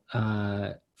people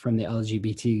from the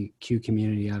LGBTQ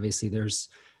community, obviously there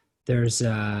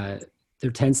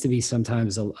tends to be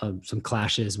sometimes some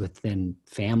clashes within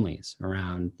families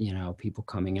around, people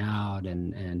coming out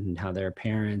and how their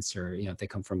parents, or, if they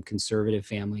come from conservative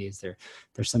families, there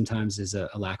sometimes is a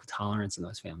lack of tolerance in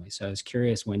those families. So I was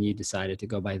curious, when you decided to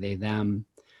go by they, them,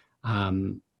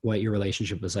 what your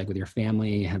relationship was like with your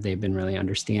family. Have they been really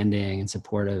understanding and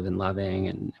supportive and loving,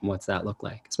 and what's that look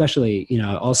like? Especially,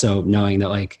 also knowing that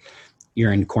like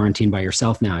you're in quarantine by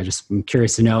yourself now. I'm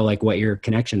curious to know like what your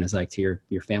connection is like to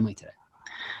your family today.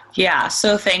 Yeah.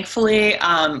 So thankfully,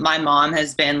 my mom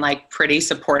has been like pretty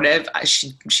supportive.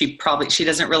 She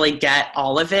doesn't really get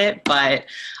all of it, but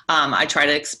I try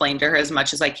to explain to her as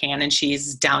much as I can, and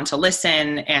she's down to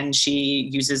listen, and she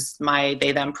uses my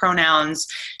they, them pronouns.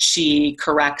 She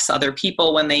corrects other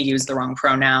people when they use the wrong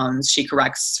pronouns. She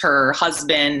corrects her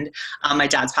husband. My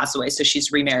dad's passed away, so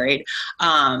she's remarried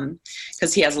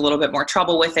because he has a little bit more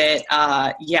trouble with it.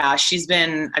 I've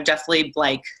definitely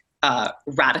like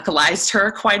radicalized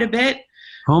her quite a bit.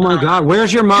 Oh my God.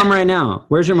 Where's your mom right now?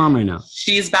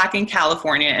 She's back in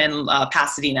California in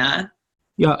Pasadena.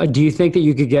 Yeah. Do you think that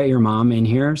you could get your mom in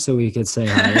here so we could say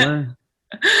hi to her?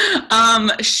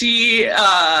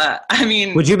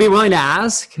 Would you be willing to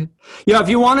ask? If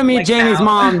you want to meet Jamie's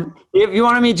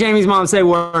mom, say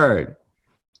word.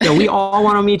 Yeah, we all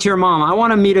want to meet your mom. I want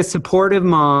to meet a supportive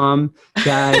mom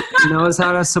that knows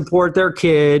how to support their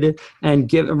kid and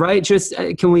give, right?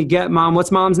 Can we get mom?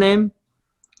 What's mom's name?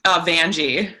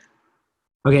 Vanjie.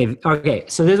 Okay.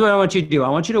 So this is what I want you to do. I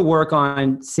want you to work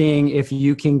on seeing if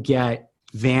you can get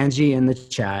Vanjie in the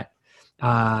chat.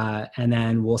 And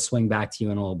then we'll swing back to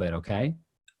you in a little bit. Okay.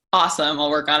 Awesome.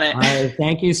 I'll work on it. All right.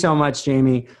 Thank you so much,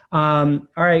 Jamie. All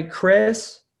right,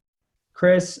 Chris,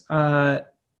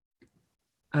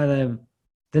 the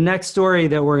next story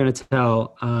that we're going to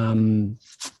tell,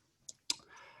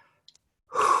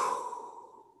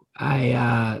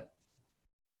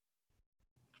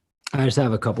 I just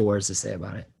have a couple words to say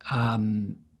about it.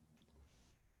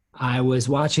 I was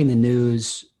watching the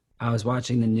news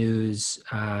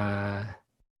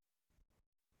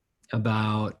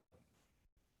about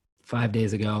 5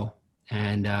 days ago,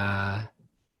 and I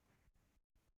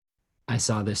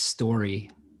saw this story,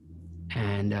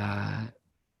 and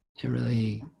it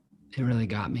really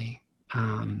got me.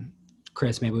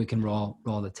 Chris, maybe we can roll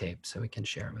the tape so we can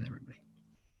share it with everybody.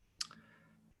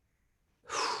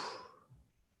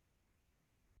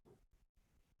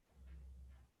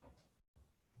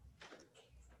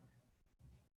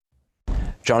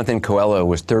 Jonathan Coelho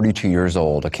was 32 years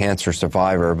old, a cancer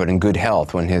survivor, but in good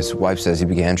health when his wife says he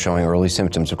began showing early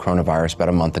symptoms of coronavirus about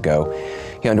a month ago.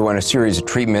 He underwent a series of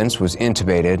treatments, was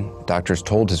intubated. Doctors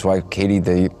told his wife, Katie,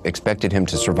 they expected him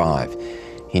to survive.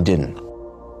 He didn't.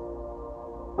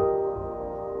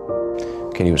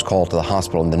 Katie was called to the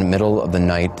hospital in the middle of the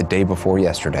night the day before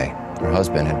yesterday. Her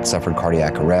husband had suffered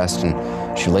cardiac arrest, and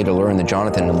she later learned that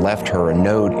Jonathan had left her a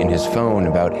note in his phone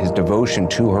about his devotion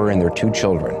to her and their 2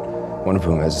 children, one of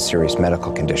whom has a serious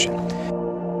medical condition.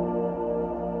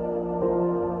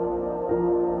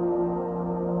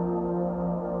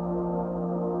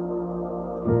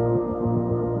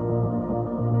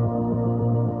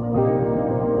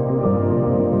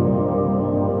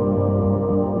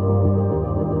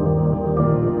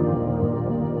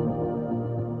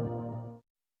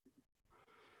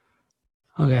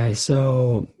 Okay,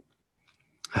 so,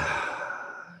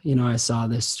 I saw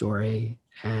this story,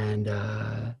 and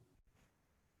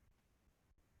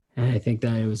I think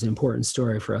that it was an important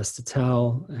story for us to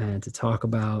tell and to talk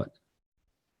about,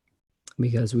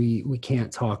 because we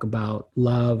can't talk about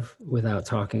love without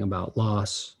talking about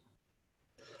loss.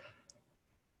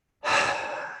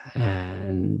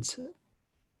 And,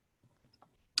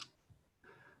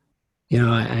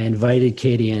 I invited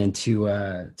Katie in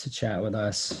to chat with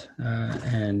us,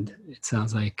 and it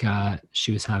sounds like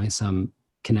she was having some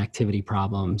connectivity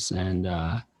problems, and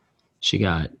she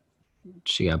got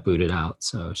booted out.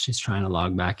 So she's trying to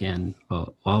log back in.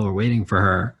 But while we're waiting for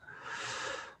her,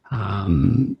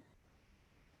 I'm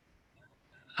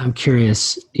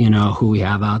curious, who we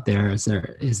have out there. Is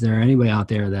there anybody out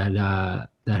there that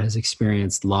has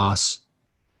experienced loss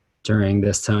during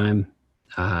this time?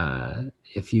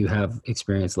 If you have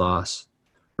experienced loss,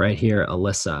 right here,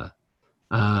 Alyssa.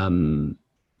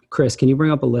 Chris, can you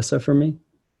bring up Alyssa for me?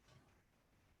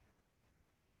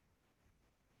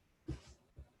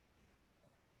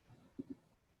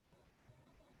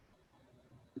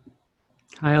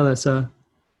 Hi, Alyssa.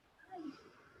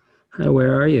 Hi,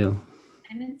 where are you?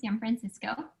 I'm in San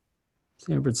Francisco.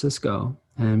 San Francisco.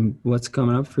 And what's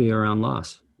coming up for you around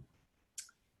loss?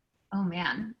 Oh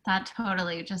man, that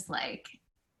totally just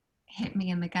hit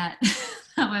me in the gut.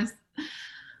 That was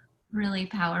really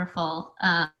powerful.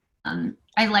 I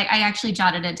actually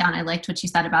jotted it down. I liked what you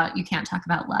said about you can't talk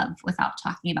about love without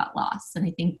talking about loss. And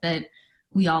I think that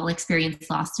we all experience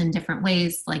loss in different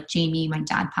ways. Like Jamie, my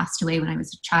dad passed away when I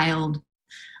was a child.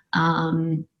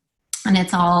 And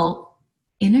it's all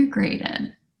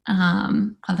integrated.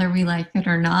 whether we like it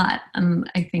or not.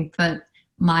 I think that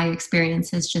my experience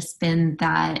has just been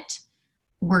that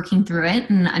working through it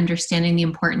and understanding the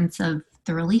importance of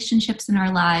the relationships in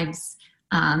our lives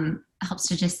helps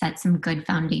to just set some good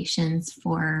foundations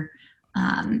for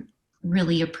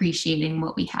really appreciating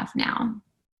what we have now.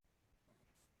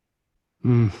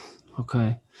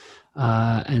 Okay.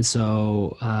 And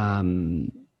so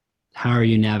how are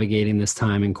you navigating this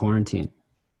time in quarantine?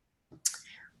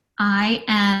 I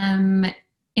am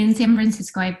in San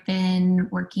Francisco. I've been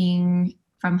working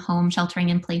from home, sheltering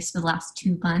in place for the last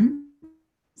 2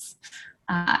 months.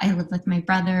 I live with my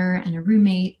brother and a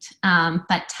roommate,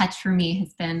 but touch for me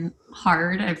has been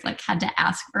hard. I've had to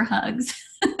ask for hugs.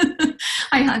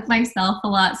 I hug myself a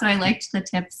lot, so I liked the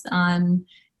tips on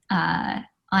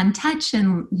touch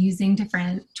and using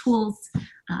different tools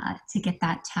to get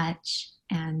that touch.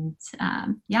 And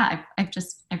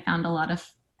I've found a lot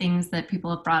of things that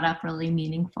people have brought up really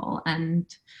meaningful and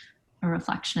a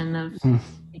reflection of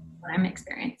what I'm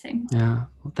experiencing. Yeah.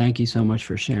 Well, thank you so much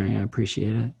for sharing. I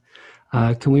appreciate it.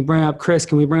 Can we bring up Chris?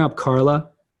 Can we bring up Carla?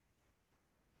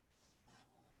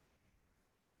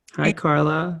 Hi,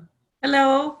 Carla.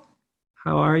 Hello.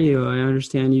 How are you? I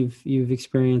understand you've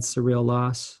experienced a real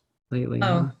loss lately. Oh,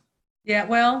 huh? yeah.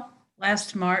 Well,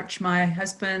 last March, my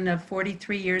husband of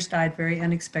 43 years died very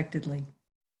unexpectedly.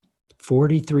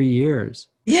 43 years.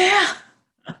 Yeah.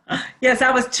 Yes,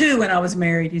 I was 2 when I was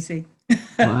married, you see.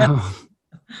 Wow.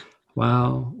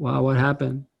 Wow. What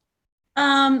happened?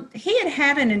 He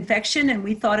had an infection and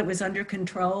we thought it was under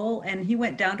control. And he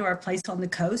went down to our place on the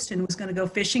coast and was going to go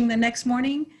fishing the next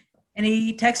morning. And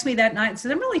he texted me that night and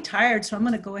said, I'm really tired, so I'm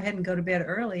going to go ahead and go to bed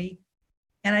early.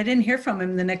 And I didn't hear from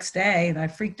him the next day and I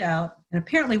freaked out. And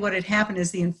apparently what had happened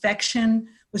is the infection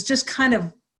was just kind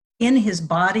of in his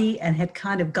body and had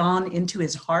kind of gone into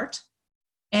his heart.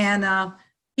 And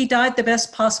he died the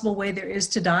best possible way there is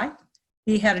to die.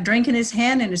 He had a drink in his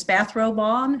hand and his bathrobe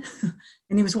on,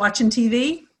 and he was watching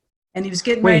TV, and he was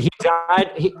getting ready. He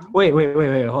died. Wait.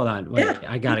 Hold on. Wait, Yeah,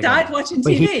 I got it. He died watching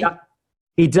TV.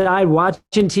 He died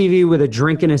watching TV with a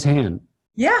drink in his hand.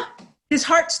 Yeah, his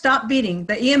heart stopped beating.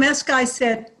 The EMS guy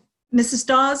said, Mrs.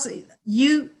 Dawes,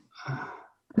 you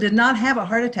did not have a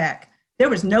heart attack. There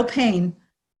was no pain.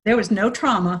 There was no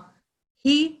trauma.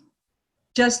 He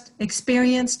just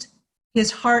experienced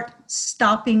his heart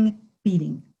stopping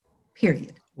beating,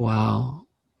 period. Wow.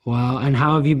 And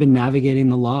how have you been navigating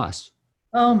the loss?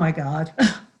 Oh my God.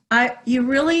 You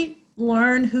really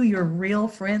learn who your real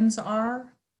friends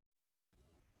are.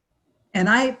 And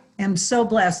I am so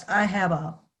blessed. I have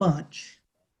a bunch.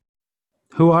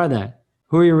 Who are they?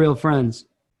 Who are your real friends?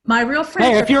 My real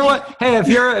friends.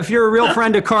 If you're a real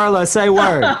friend to Carla, say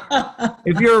word.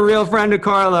 If you're a real friend to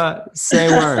Carla, say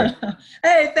word.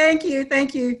 Hey, thank you.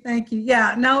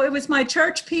 Yeah, no, it was my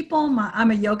church people. I'm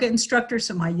a yoga instructor,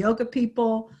 so my yoga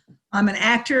people. I'm an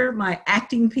actor, my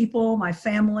acting people, my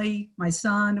family, my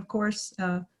son, of course.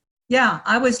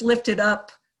 I was lifted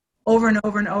up over and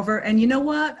over and over. And you know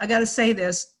what? I got to say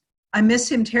this. I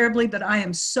miss him terribly, but I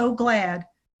am so glad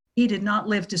he did not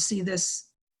live to see this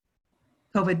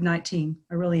COVID-19.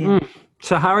 I really am.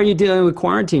 So how are you dealing with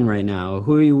quarantine right now?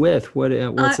 Who are you with?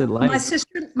 What's it like?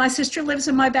 My sister lives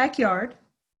in my backyard.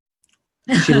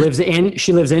 She lives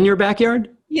in your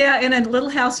backyard? Yeah, in a little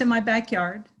house in my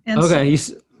backyard. And okay.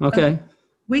 Okay.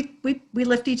 We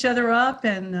lift each other up,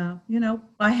 and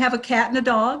I have a cat and a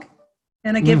dog,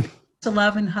 and I give to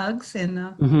love and hugs,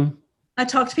 and I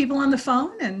talk to people on the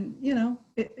phone, and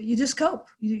you just cope.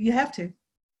 You have to.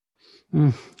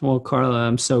 Well, Carla,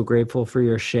 I'm so grateful for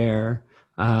your share.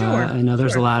 Sure, I know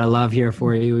there's a lot of love here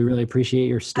for you. We really appreciate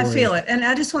your story. I feel it. And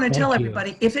I just want to tell you.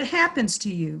 everybody, if it happens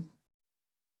to you,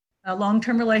 a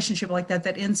long-term relationship like that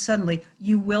ends suddenly,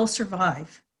 you will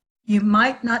survive. You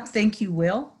might not think you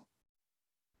will,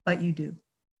 but you do.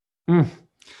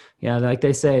 Yeah, like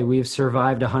they say, we've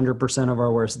survived 100% of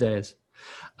our worst days.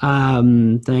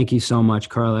 Thank you so much,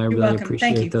 Carla. I really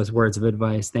appreciate those words of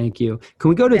advice. Thank you. Can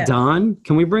we go to Don?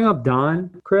 Can we bring up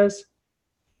Don, Chris?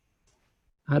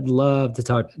 I'd love to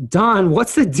talk. Don,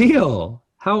 what's the deal?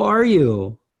 How are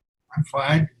you? I'm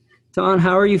fine. Don,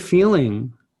 how are you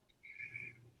feeling?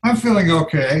 I'm feeling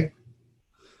okay.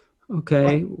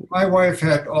 Okay. My wife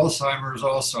had Alzheimer's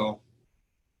also.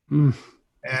 And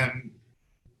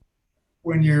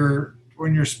when your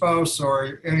spouse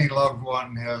or any loved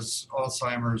one has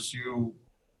Alzheimer's,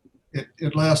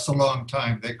 it lasts a long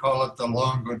time. They call it the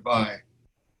long goodbye.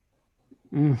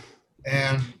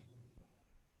 And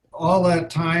all that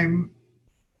time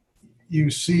you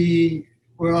see,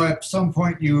 well, at some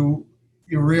point you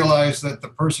realize that the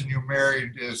person you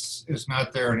married is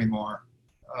not there anymore.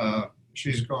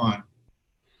 She's gone.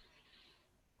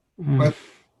 but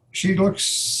she looks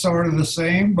sort of the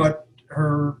same, but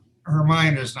her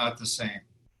mind is not the same.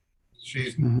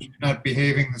 She's not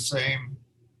behaving the same.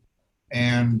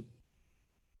 And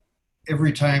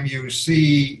every time you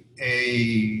see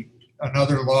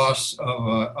another loss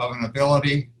of an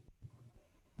ability,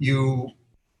 you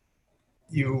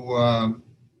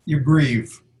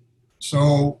grieve.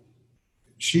 So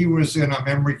she was in a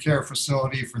memory care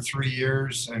facility for 3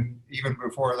 years, and even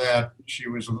before that, she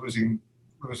was losing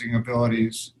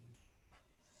abilities.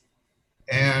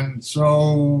 And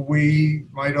so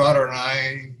my daughter and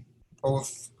I,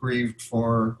 both grieved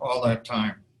for all that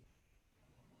time.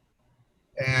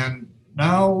 And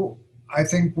now I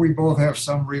think we both have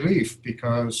some relief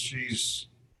because she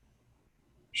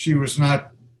was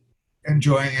not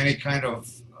enjoying any kind of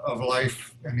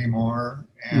life anymore.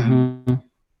 And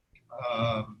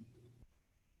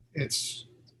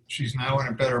she's now in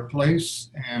a better place.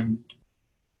 And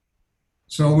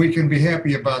so we can be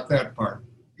happy about that part,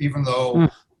 even though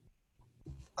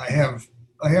I have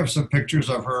some pictures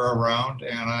of her around,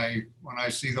 and when I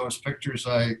see those pictures,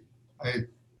 it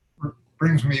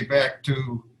brings me back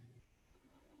to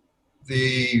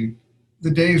the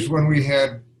days when we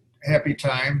had happy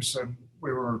times and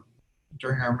we were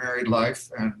during our married life,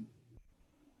 and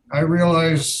I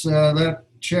realize that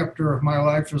chapter of my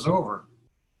life is over.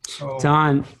 So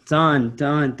Don,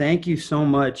 thank you so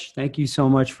much. Thank you so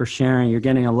much for sharing. You're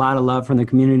getting a lot of love from the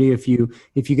community. If you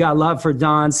got love for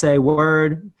Don, say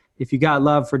word. If you got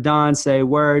love for Don, say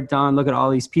word. Don, look at all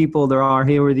these people. They're all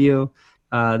here with you.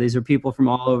 These are people from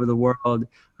all over the world.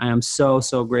 I am so,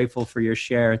 so grateful for your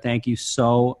share. Thank you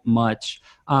so much.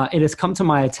 It has come to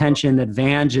my attention that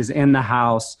Vange is in the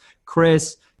house.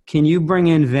 Chris, can you bring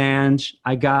in Vange?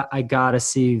 I gotta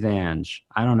see Vange.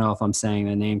 I don't know if I'm saying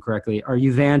the name correctly. Are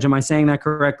you Vange? Am I saying that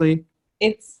correctly?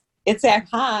 Hi.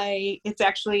 It's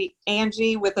actually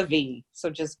Angie with a V. So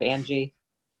just Vangie.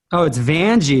 Oh, it's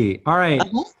Vangie. All right.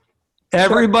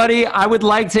 Everybody, I would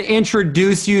like to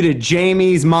introduce you to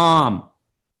Jamie's mom.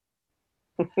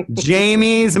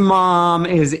 Jamie's mom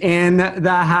is in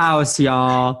the house,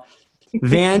 y'all.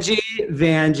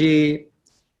 Vangie,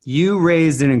 you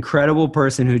raised an incredible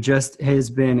person who just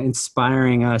has been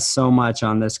inspiring us so much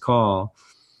on this call.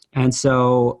 And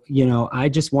so, I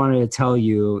just wanted to tell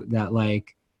you that,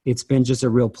 it's been just a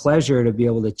real pleasure to be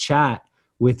able to chat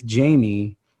with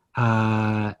Jamie,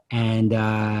 and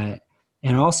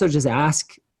also just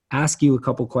ask you a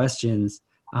couple questions.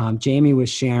 Jamie was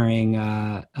sharing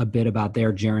a bit about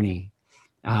their journey,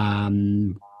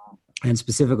 and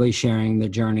specifically sharing the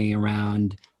journey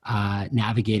around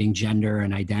navigating gender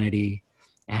and identity.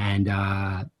 And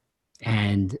I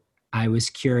was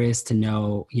curious to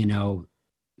know,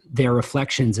 their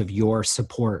reflections of your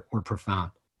support were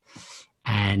profound.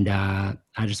 And I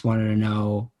just wanted to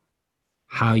know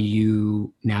how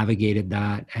you navigated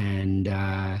that, and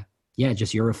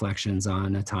just your reflections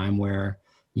on a time where,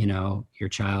 your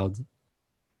child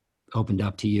opened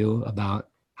up to you about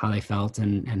how they felt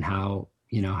and how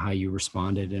you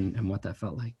responded and what that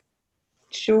felt like.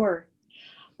 Sure.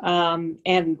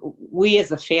 And we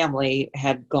as a family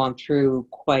had gone through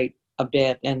quite a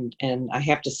bit. And I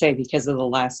have to say, because of the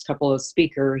last couple of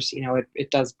speakers,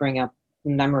 it does bring up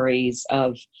memories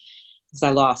of, as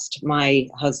I lost my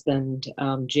husband,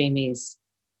 Jamie's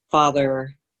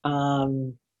father,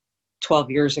 12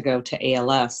 years ago to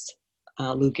ALS,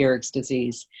 Lou Gehrig's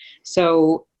disease.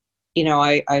 So,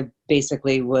 I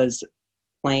basically was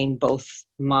playing both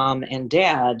mom and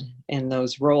dad in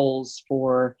those roles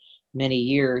for many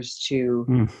years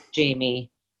to Jamie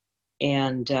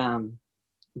and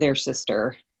their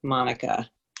sister, Monica.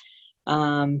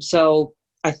 So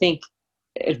I think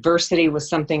adversity was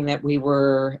something that we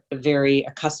were very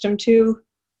accustomed to.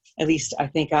 At least I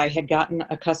think I had gotten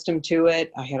accustomed to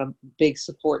it. I had a big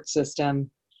support system.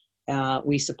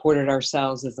 We supported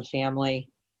ourselves as a family.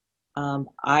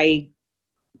 I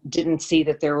didn't see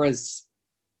that there was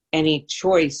any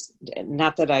choice,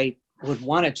 not that I would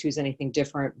want to choose anything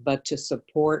different, but to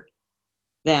support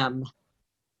them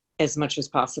as much as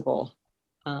possible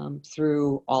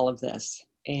through all of this.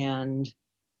 And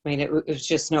I mean, it was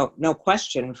just no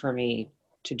question for me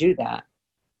to do that.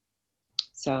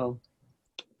 So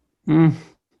love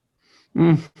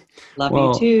you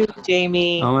too,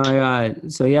 Jamie. Oh my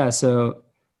God. So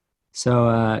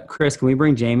Chris, can we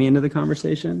bring Jamie into the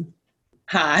conversation?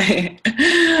 Hi.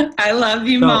 I love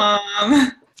you,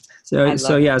 Mom. So I'm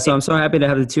so happy to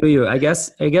have the two of you. I guess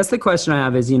the question I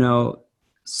have is,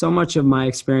 so much of my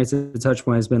experience at the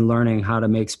Touchpoint has been learning how to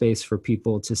make space for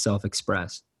people to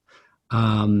self-express,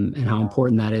 and how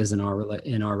important that is in our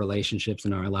relationships,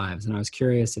 in our lives. And I was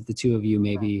curious if the two of you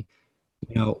maybe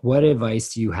you know, what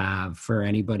advice do you have for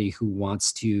anybody who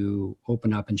wants to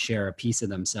open up and share a piece of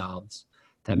themselves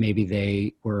that maybe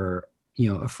they were,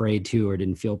 you know, afraid to or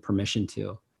didn't feel permission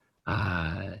to?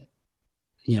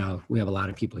 You know, we have a lot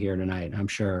of people here tonight. I'm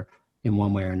sure in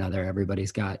one way or another,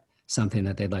 everybody's got something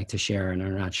that they'd like to share and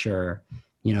are not sure,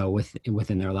 you know,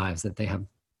 within their lives that they have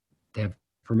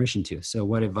permission to. So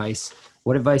what advice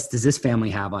does this family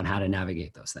have on how to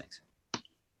navigate those things?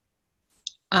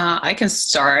 I can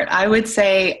start. I would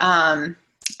say, I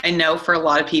know for a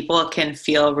lot of people it can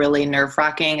feel really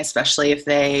nerve-wracking, especially if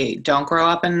they don't grow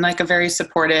up in like a very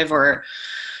supportive or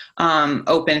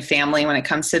open family when it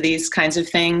comes to these kinds of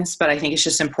things. But I think it's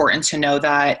just important to know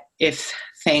that if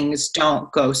things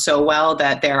don't go so well,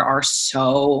 that there are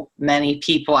so many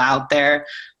people out there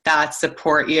that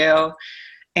support you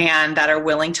and that are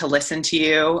willing to listen to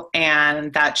you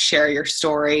and that share your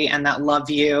story and that love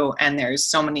you. And there's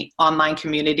so many online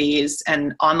communities,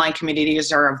 and online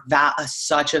communities are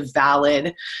such a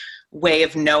valid way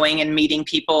of knowing and meeting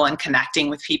people and connecting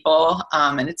with people.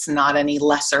 And it's not any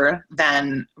lesser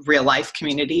than real life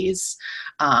communities.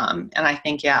 And I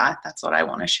think, yeah, that's what I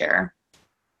want to share.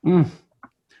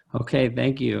 Okay,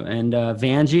 thank you. And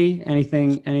Vanjie,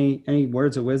 any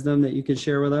words of wisdom that you could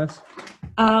share with us?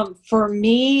 For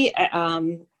me,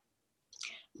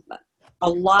 a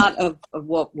lot of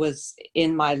what was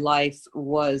in my life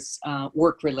was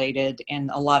work related, and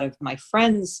a lot of my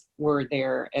friends were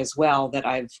there as well,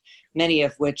 many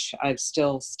of which I've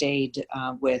still stayed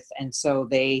with. And so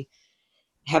they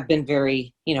have been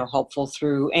very, helpful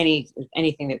through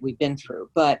anything that we've been through.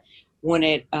 But when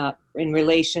it, in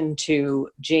relation to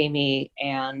Jamie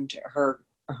and her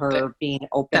being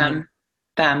open,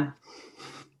 them.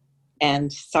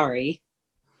 And sorry.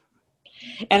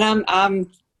 And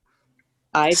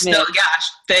I admit, still,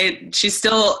 she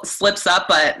still slips up,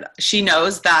 but she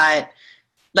knows that,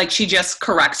 like, she just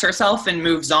corrects herself and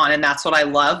moves on. And that's what I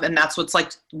love. And that's what's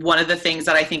like one of the things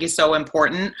that I think is so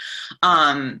important.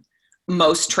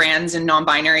 Most trans and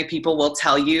non-binary people will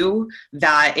tell you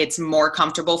that it's more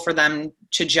comfortable for them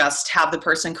to just have the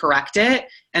person correct it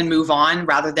and move on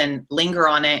rather than linger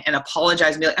on it and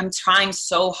apologize and be like, I'm trying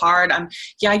so hard.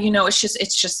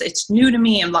 It's new to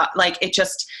me. And like,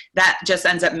 that just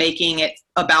ends up making it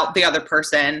about the other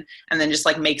person, and then just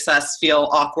like makes us feel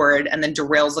awkward and then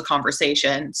derails the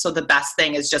conversation. So the best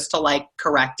thing is just to like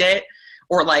correct it,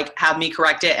 or like have me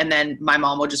correct it. And then my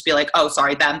mom will just be like, oh,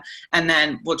 sorry, them. And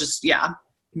then we'll just,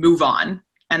 move on.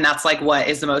 And that's like what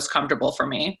is the most comfortable for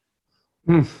me.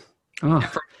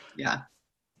 Yeah.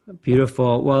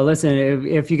 Beautiful. Well, listen,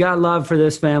 if you got love for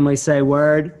this family, say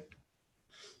word.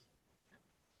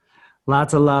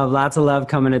 Lots of love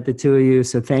coming at the two of you.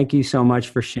 So thank you so much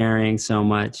for sharing so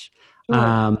much. Sure.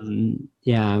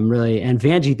 I'm really, and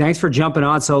Vanjie, thanks for jumping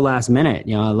on so last minute.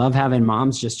 I love having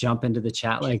moms just jump into the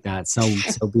chat like that. So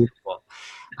beautiful.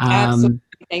 Absolutely.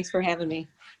 Thanks for having me.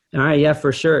 All right. Yeah,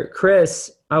 for sure.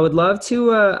 Chris, I would love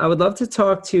to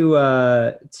talk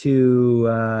to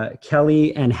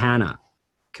Kelly and Hannah.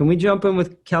 Can we jump in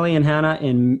with Kelly and Hannah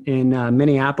in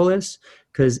Minneapolis?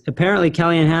 Because apparently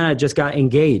Kelly and Hannah just got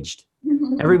engaged.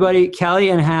 Everybody, Kelly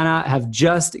and Hannah have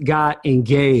just got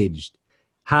engaged.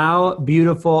 How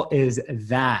beautiful is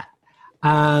that?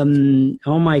 Oh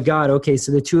my God. Okay.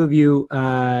 So the two of you,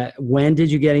 when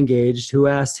did you get engaged? Who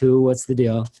asked who? What's the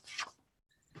deal?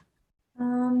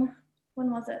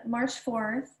 When was it? March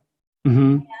 4th.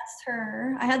 Mm-hmm. I asked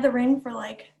her. I had the ring for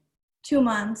like 2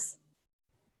 months.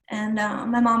 And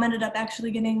my mom ended up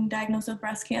actually getting diagnosed with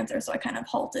breast cancer. So I kind of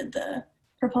halted the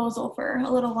proposal for a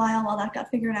little while that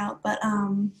got figured out. But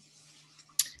Do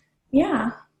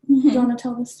you want to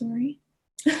tell the story?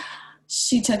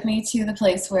 She took me to the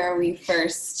place where we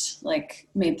first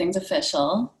made things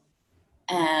official,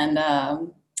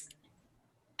 and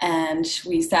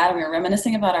we sat and we were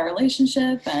reminiscing about our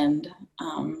relationship, and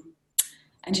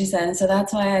she said, so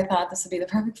that's why I thought this would be the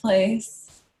perfect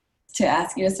place to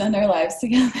ask you to spend our lives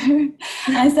together.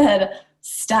 I said,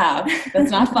 stop,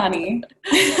 that's not funny.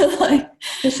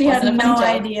 She had no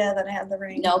idea that I had the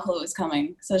ring. No clue it was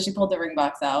coming. So she pulled the ring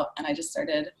box out, and I just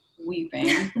started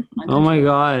weeping. Oh my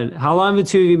God. How long have the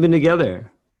two of you been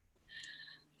together?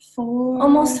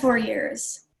 Almost 4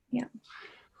 years. Yeah.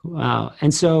 Wow.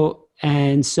 And so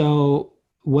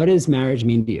what does marriage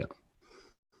mean to you?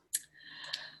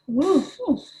 Woo.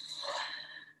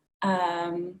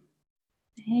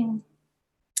 Dang.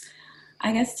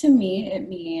 I guess to me it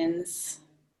means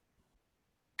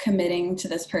committing to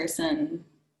this person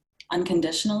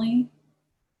unconditionally.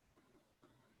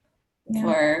 Yeah.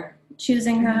 For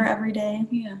choosing her every day.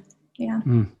 Yeah. Yeah.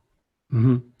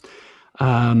 Mm-hmm.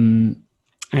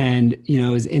 And it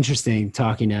was interesting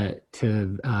talking to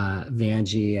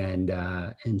Vanjie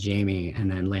and Jamie, and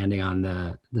then landing on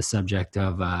the subject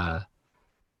of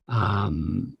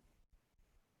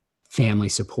family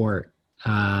support.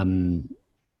 How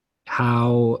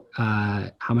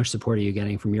much support are you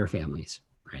getting from your families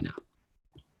right now?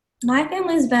 My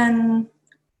family's been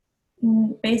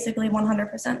basically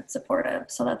 100% supportive,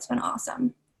 so that's been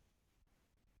awesome.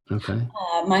 Okay.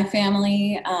 My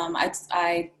family, my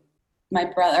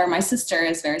sister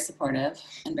is very supportive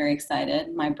and very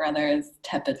excited. My brother is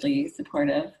tepidly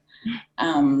supportive.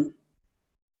 My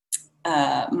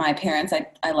parents,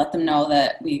 I let them know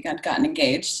that we had gotten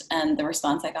engaged, and the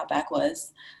response I got back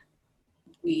was,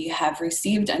 "We have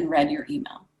received and read your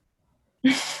email."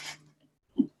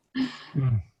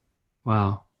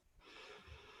 Wow.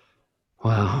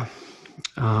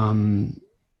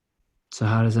 So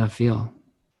how does that feel?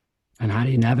 And how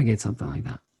do you navigate something like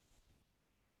that?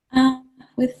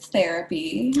 With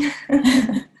therapy.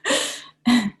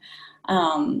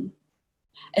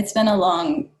 It's been a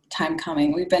long time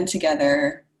coming. We've been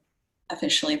together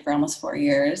officially for almost 4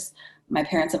 years. My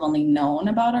parents have only known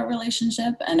about our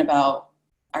relationship and about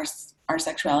our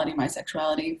sexuality, my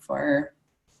sexuality, for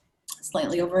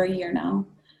slightly over a year now.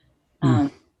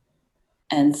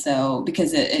 And so,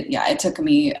 because it took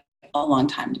me a long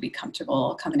time to be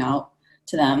comfortable coming out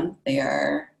to them. They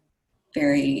are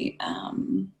very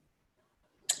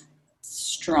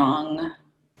strong,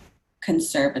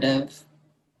 conservative,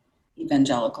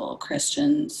 evangelical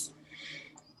Christians.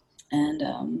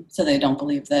 And so they don't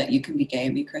believe that you can be gay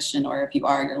and be Christian, or if you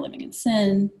are, you're living in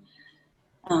sin.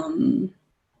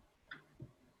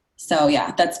 So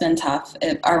yeah, that's been tough.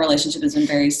 Our relationship has been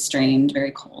very strained,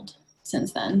 very cold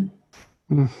since then.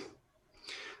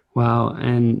 Wow.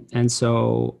 And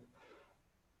so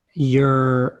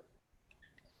to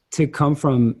come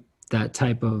from that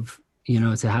type of,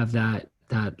 to have that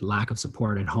lack of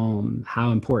support at home,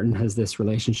 how important has this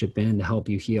relationship been to help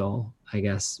you heal, I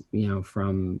guess,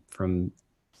 from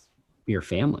your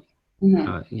family?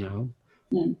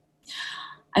 Mm-hmm.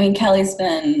 I mean, Kelly's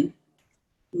been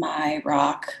my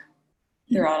rock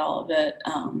throughout all of it,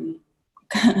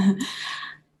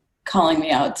 calling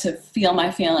me out to feel my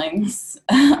feelings.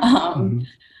 Even,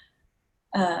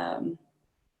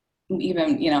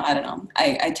 I don't know,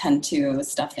 I tend to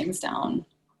stuff things down.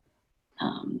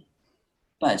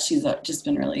 But she's just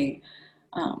been really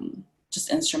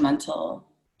just instrumental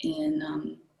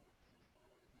in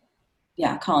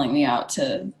calling me out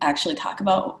to actually talk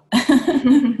about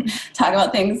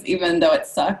things, even though it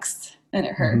sucks and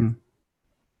it hurts.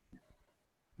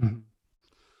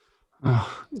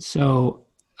 So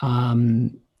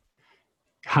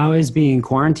how is being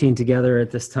quarantined together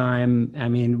at this time? I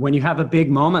mean, when you have a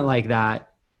big moment like that,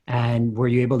 and were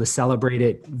you able to celebrate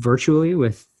it virtually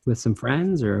with some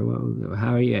friends, or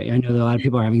how are you? I know that a lot of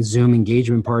people are having Zoom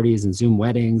engagement parties and Zoom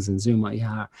weddings and Zoom.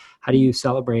 How do you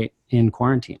celebrate in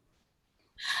quarantine?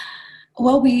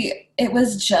 Well, it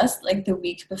was just like the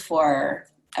week before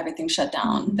everything shut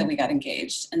down that we got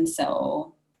engaged. And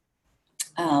so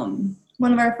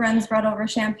one of our friends brought over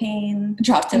champagne,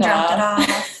 dropped it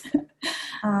off.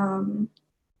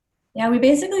 We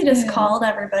basically just called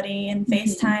everybody and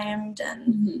FaceTimed,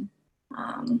 and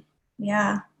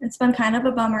it's been kind of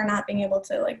a bummer not being able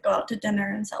to like go out to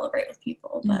dinner and celebrate with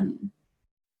people, but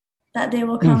that day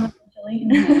will come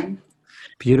eventually.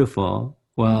 Beautiful.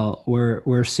 Well,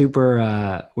 we're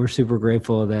super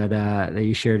grateful that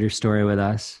you shared your story with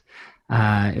us.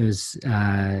 It was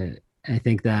I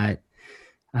think that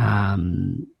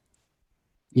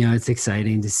it's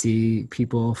exciting to see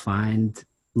people find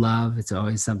love. It's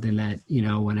always something that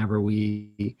whenever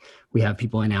we have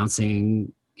people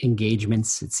announcing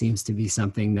engagements, it seems to be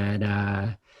something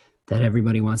that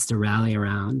everybody wants to rally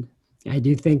around. I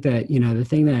do think that the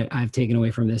thing that I've taken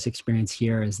away from this experience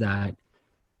here is that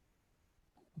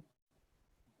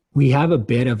we have a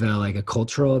bit of a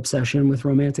cultural obsession with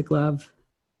romantic love,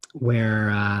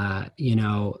 where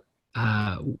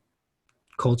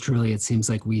culturally it seems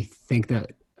like we think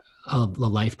that a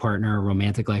life partner, a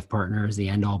romantic life partner, is the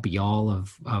end all be all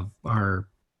of our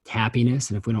happiness,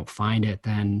 and if we don't find it,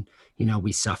 then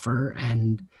we suffer.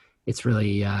 And it's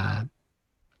really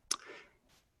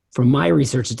from my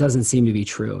research, it doesn't seem to be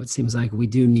true. It seems like we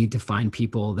do need to find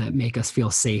people that make us feel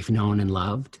safe, known, and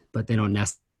loved, but they don't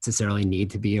necessarily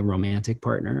need to be a romantic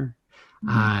partner.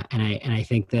 And I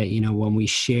think that when we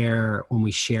share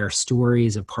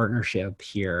stories of partnership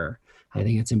here, I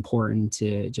think it's important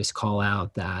to just call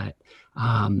out that,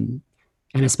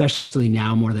 and especially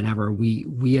now more than ever,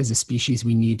 we as a species,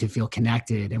 we need to feel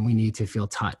connected and we need to feel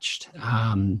touched.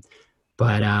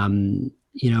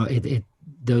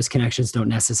 those connections don't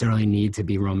necessarily need to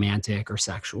be romantic or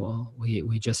sexual.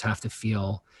 We just have to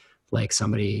feel like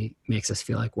somebody makes us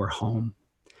feel like we're home.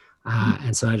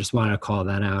 And so I just want to call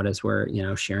that out as we're,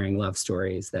 sharing love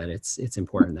stories, that it's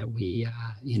important that we,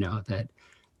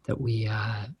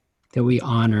 that we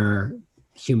honor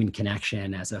human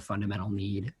connection as a fundamental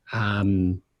need.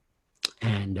 And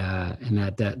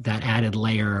that added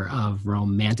layer of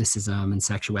romanticism and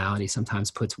sexuality sometimes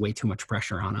puts way too much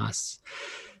pressure on us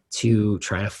to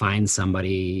try to find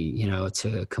somebody,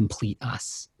 to complete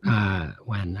us,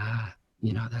 when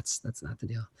that's not the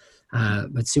deal.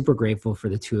 But super grateful for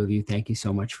the two of you. Thank you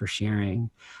so much for sharing.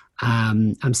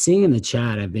 I'm seeing in the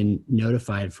chat, I've been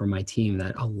notified from my team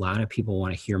that a lot of people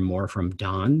want to hear more from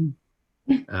Dawn.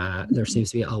 There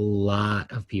seems to be a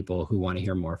lot of people who want to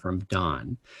hear more from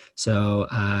Dawn. So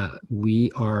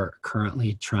we are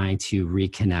currently trying to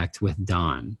reconnect with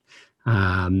Dawn.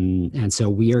 And so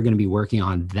we are going to be working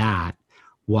on that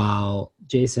while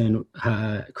Jason,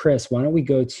 Chris, why don't we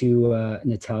go to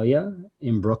Natalia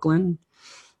in Brooklyn?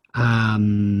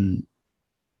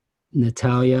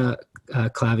 Natalia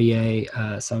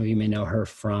Clavier, some of you may know her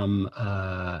from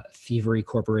Thievery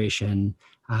Corporation,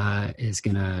 is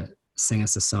going to sing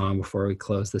us a song before we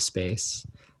close the space.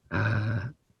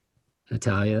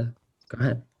 Natalia, go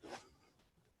ahead.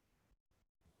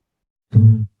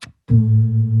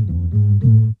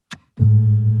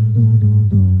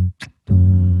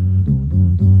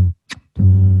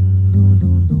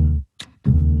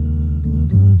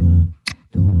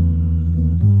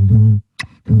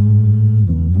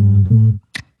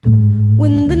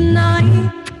 When the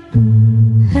night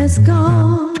has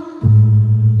gone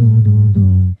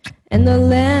and the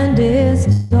land is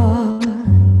dark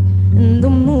and the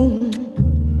moon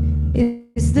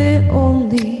is the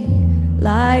only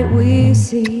light we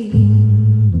see,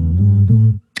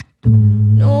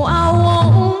 no, I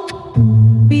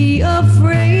won't be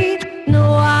afraid.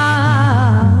 No,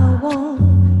 I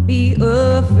won't be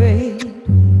afraid.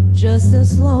 Just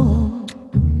as long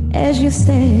as you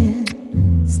stand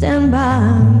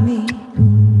by me.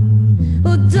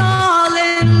 Oh,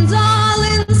 darling,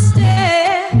 darling,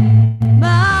 stand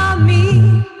by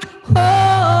me.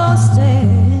 Oh,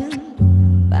 stand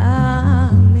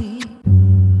by me.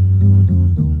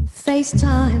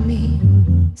 FaceTime me.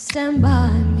 Stand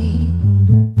by me.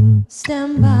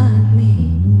 Stand by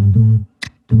me.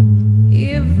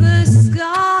 If the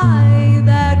sky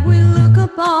that we look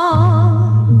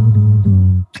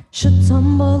upon should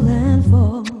tumble and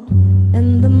fall,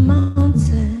 and the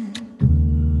mountain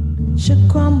should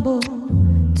crumble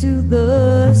to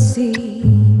the sea,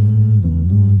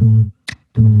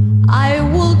 I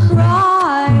will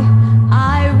cry,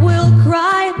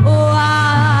 oh,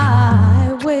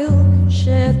 I will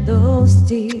shed those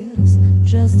tears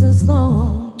just as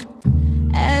long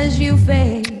as you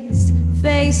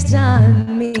FaceTime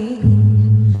me.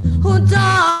 Oh,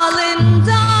 darling,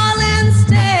 darling,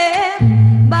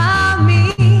 stand by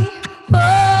me.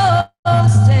 Oh,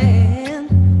 stand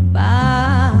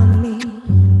by me.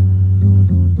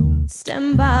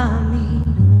 Stand by me.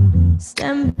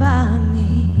 Stand by me.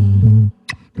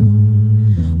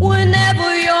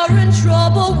 Whenever you're in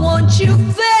trouble, won't you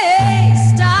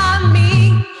FaceTime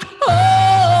me?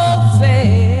 Oh,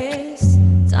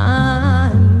 FaceTime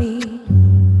me.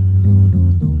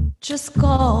 Just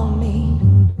call me,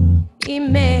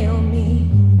 email me,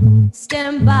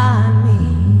 stand by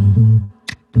me.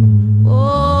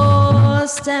 Oh,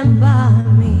 stand by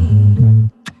me.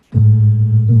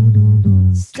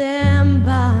 Stand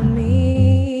by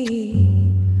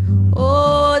me.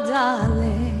 Oh,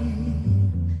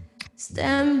 darling,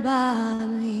 stand by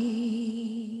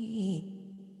me.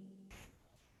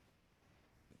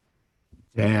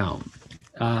 Damn.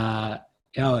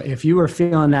 If you were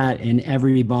feeling that in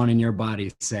every bone in your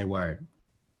body, say word.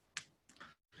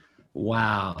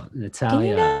 Wow, Natalia. Can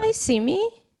you guys see me?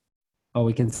 Oh,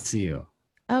 we can see you.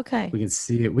 Okay. We can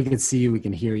see it. We can see you. We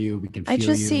can hear you. We can feel you. I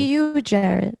just see you,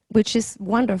 Jared, which is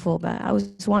wonderful, but I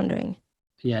was wondering.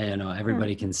 Yeah, no,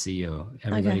 everybody can see you.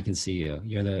 Everybody can see you.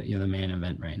 You're the main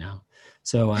event right now.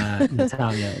 So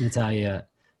Natalia,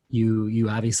 you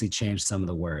obviously changed some of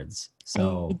the words.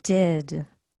 So I did.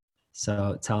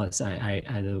 So tell us,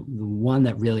 the one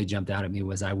that really jumped out at me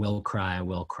was "I will cry, I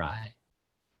will cry."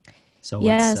 So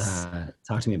let's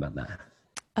talk to me about that.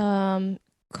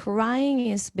 Crying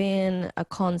has been a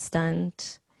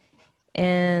constant,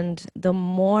 and the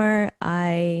more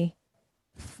I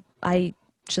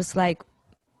just like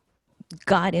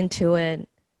got into it,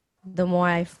 the more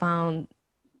I found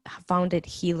it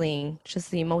healing,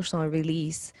 just the emotional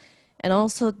release, and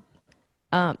also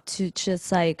to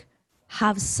just like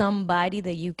have somebody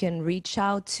that you can reach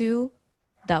out to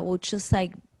that will just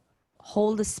like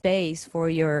hold a space for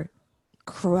your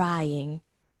crying,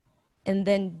 and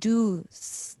then do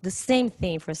the same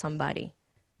thing for somebody.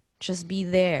 Just be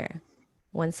there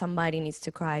when somebody needs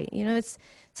to cry. You know,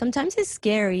 sometimes it's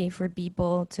scary for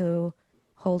people to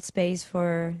hold space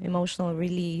for emotional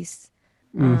release.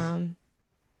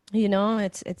 You know,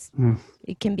 it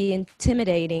can be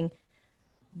intimidating,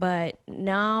 but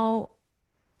now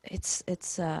I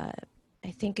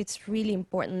think it's really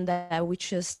important that we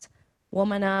just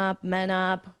woman up, man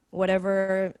up,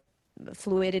 whatever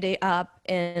fluidity up,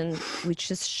 and we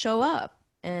just show up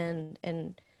and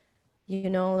you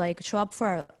know, like show up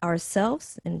for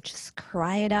ourselves and just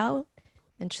cry it out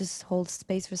and just hold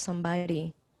space for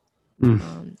somebody.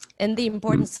 And the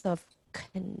importance of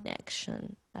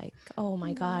connection, like, oh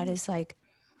my God, it's like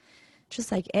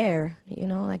just like air, you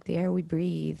know, like the air we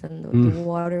breathe and the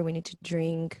water we need to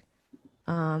drink.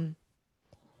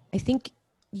 I think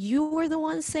you were the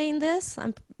one saying this,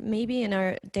 maybe in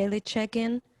our daily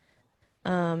check-in.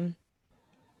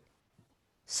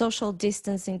 Social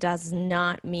distancing does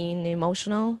not mean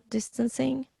emotional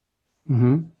distancing.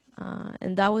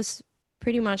 And that was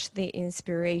pretty much the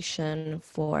inspiration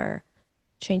for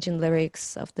changing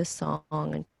lyrics of the song,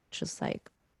 and just like,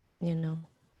 you know.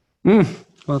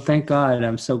 Well, thank God.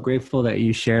 I'm so grateful that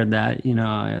you shared that. You know,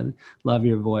 I love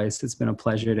your voice. It's been a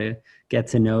pleasure to get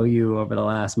to know you over the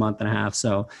last month and a half.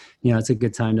 So, you know, it's a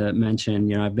good time to mention,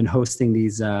 you know, I've been hosting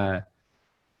these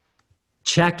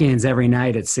check-ins every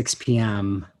night at 6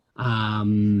 p.m.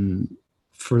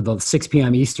 For the 6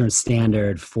 p.m. Eastern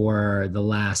Standard for the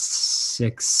last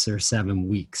 6 or 7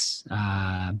 weeks,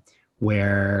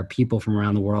 where people from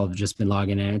around the world have just been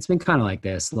logging in. It's been kind of like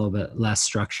this, a little bit less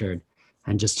structured,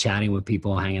 and just chatting with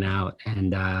people, hanging out.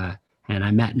 And I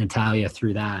met Natalia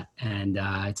through that, and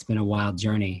it's been a wild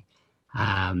journey.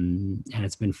 And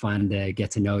it's been fun to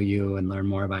get to know you and learn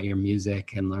more about your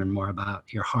music and learn more about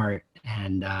your heart.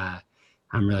 And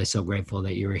I'm really so grateful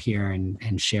that you were here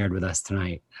and shared with us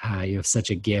tonight. You have such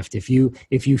a gift. If you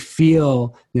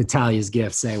feel Natalia's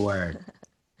gift, say a word.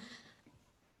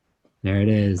 There it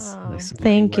is. Oh,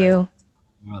 thank you.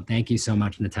 Well, thank you so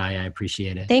much, Natalia. I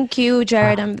appreciate it. Thank you,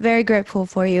 Jared. I'm very grateful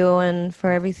for you and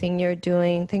for everything you're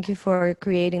doing. Thank you for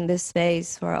creating this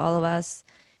space for all of us.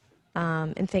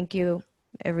 And thank you,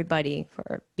 everybody,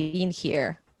 for being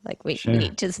here. Like we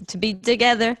need just to be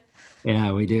together.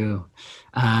 Yeah, we do.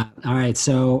 All right.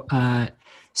 So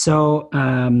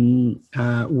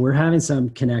we're having some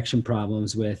connection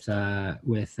problems with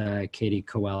Katie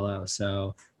Coelho.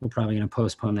 So we're probably going to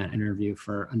postpone that interview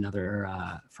for another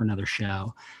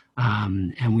show.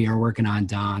 And we are working on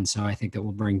Dawn. So I think that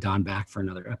we'll bring Dawn back for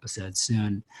another episode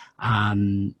soon.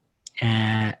 And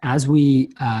as we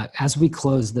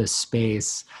close this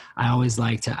space, I always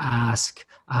like to ask,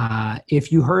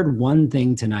 if you heard one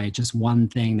thing tonight, just one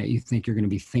thing that you think you're going to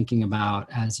be thinking about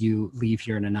as you leave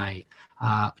here tonight,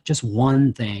 just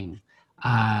one thing,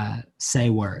 say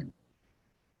word.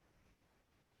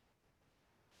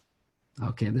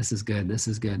 Okay, this is good. This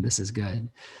is good. This is good.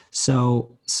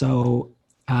 So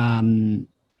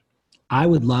I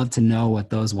would love to know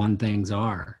what those one things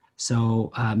are.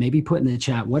 So maybe put in the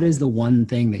chat, what is the one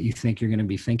thing that you think you're going to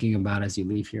be thinking about as you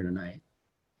leave here tonight?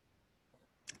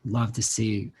 Love to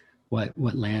see what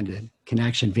landed.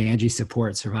 Connection, Vanjie,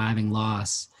 support, surviving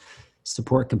loss,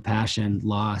 support, compassion,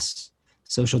 loss.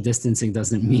 Social distancing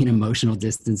doesn't mean emotional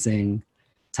distancing.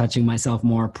 Touching myself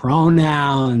more,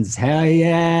 pronouns, hell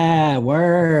yeah,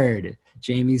 word.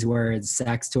 Jamie's words,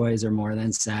 sex toys are more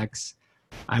than sex.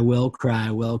 I will cry,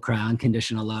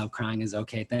 unconditional love, crying is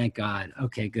okay, thank God.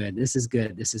 Okay, good, this is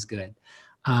good, this is good.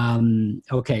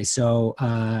 Okay, so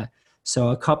a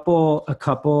couple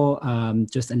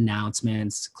just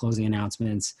announcements, closing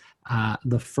announcements.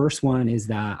 The first one is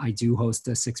that I do host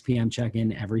a 6 p.m.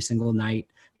 check-in every single night.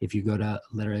 If you go to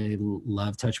literally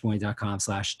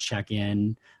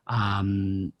lovetouchpoint.com/check-in,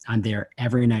 I'm there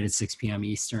every night at 6 p.m.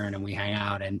 Eastern, and we hang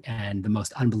out, and the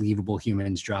most unbelievable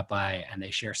humans drop by and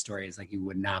they share stories like you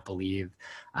would not believe.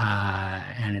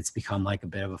 And it's become like a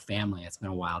bit of a family. It's been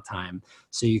a wild time.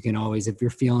 So you can always, if you're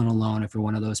feeling alone, if you're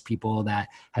one of those people that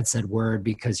had said word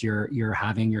because you're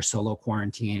having your solo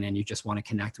quarantine and you just want to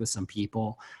connect with some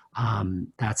people,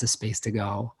 that's a space to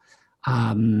go.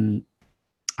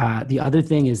 The other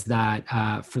thing is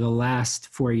that for the last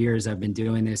 4 years I've been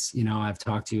doing this, you know, I've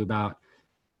talked to you about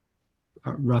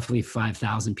roughly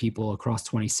 5,000 people across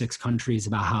 26 countries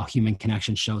about how human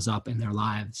connection shows up in their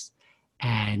lives,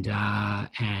 and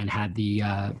had the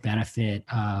benefit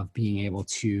of being able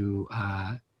to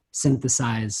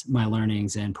synthesize my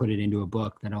learnings and put it into a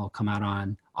book that'll come out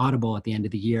on Audible at the end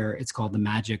of the year. It's called The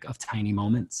Magic of Tiny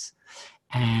Moments.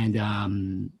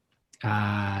 And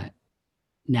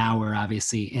now we're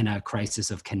obviously in a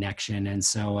crisis of connection. And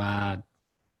so I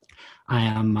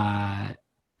am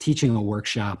teaching a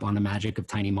workshop on the magic of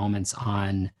tiny moments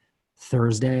on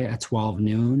Thursday at 12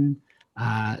 noon.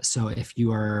 So if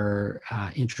you are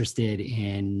interested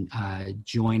in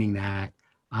joining that,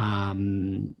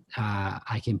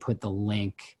 I can put the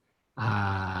link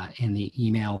in the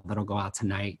email that'll go out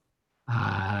tonight.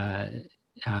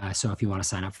 So if you want to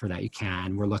sign up for that, you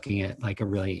can. We're looking at like a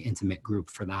really intimate group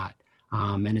for that.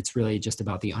 And it's really just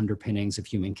about the underpinnings of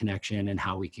human connection and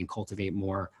how we can cultivate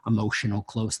more emotional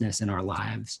closeness in our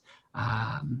lives.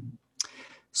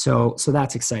 So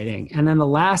that's exciting. And then the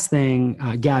last thing,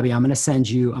 Gabby, I'm going to send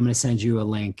you a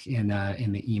link in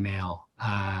the email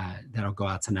that'll go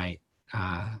out tonight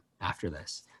after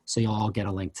this. So you'll all get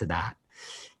a link to that.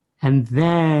 And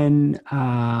then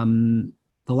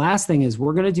the last thing is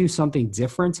we're going to do something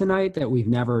different tonight that we've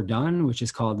never done, which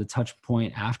is called the Touch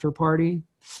Point After Party.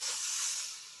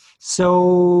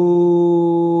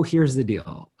 So here's the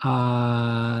deal.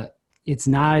 It's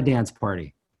not a dance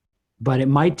party, but it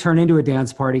might turn into a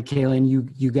dance party, Kaylin.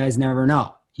 You guys never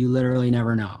know. You literally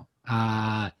never know.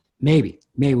 Maybe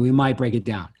we might break it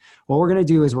down. What we're going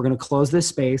to do is we're going to close this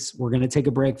space. We're going to take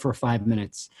a break for 5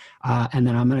 minutes. And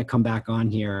then I'm going to come back on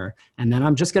here. And then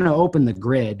I'm just going to open the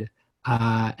grid.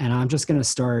 And I'm just going to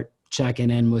start checking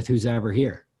in with who's ever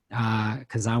here.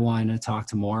 Because I want to talk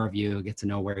to more of you, get to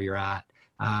know where you're at,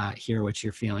 hear what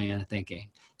you're feeling and thinking.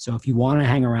 So if you want to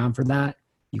hang around for that,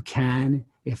 you can.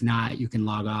 If not, you can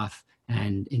log off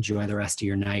and enjoy the rest of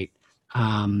your night.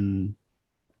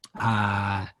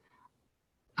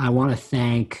 I want to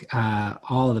thank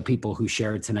all of the people who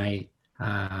shared tonight.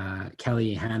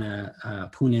 Kelly, Hannah,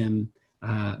 Poonim,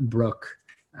 Brooke,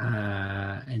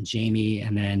 and Jamie,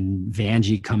 and then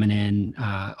Vanjie coming in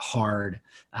hard.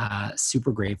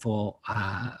 Super grateful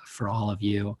for all of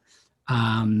you.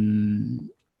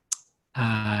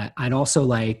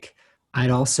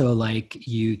 I'd also like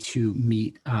you to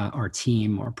meet our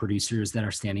team, our producers that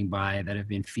are standing by, that have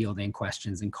been fielding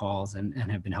questions and calls and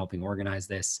have been helping organize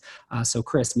this. So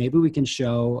Chris, maybe we can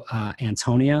show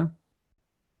Antonia.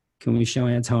 Can we show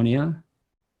Antonia?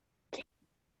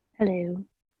 Hello.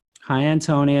 Hi,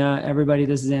 Antonia. Everybody,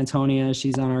 this is Antonia.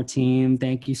 She's on our team.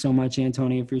 Thank you so much,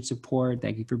 Antonia, for your support.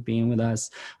 Thank you for being with us.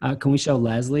 Can we show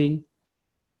Leslie?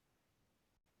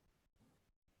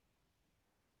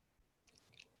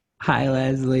 Hi,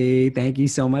 Leslie. Thank you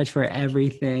so much for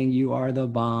everything. You are the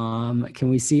bomb. Can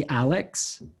we see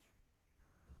Alex?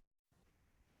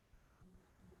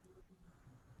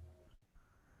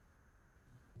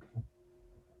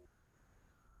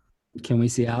 Can we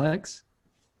see Alex?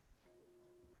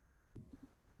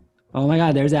 Oh my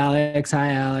God, there's Alex.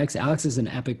 Hi, Alex. Alex is an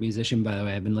epic musician, by the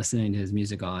way. I've been listening to his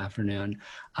music all afternoon.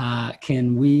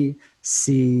 Can we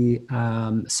see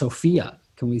Sophia?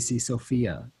 Can we see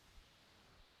Sophia?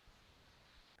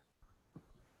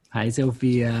 Hi,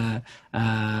 Sophia.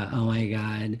 Oh my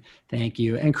God. Thank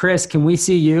you. And Chris, can we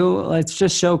see you? Let's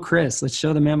just show Chris. Let's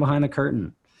show the man behind the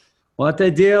curtain. What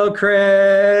the deal,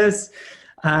 Chris?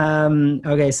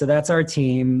 Okay, so that's our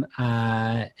team.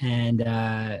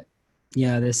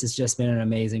 This has just been an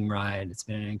amazing ride. It's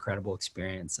been an incredible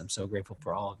experience. I'm so grateful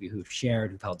for all of you who've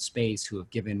shared, who've held space, who have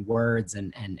given words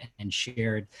and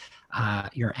shared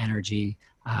your energy.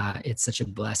 It's such a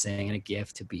blessing and a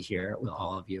gift to be here with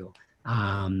all of you.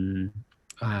 I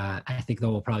think that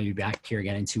we'll probably be back here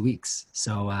again in 2 weeks.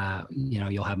 So,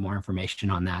 you'll have more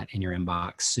information on that in your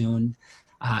inbox soon.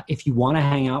 If you want to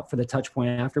hang out for the Touch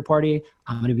Point After Party,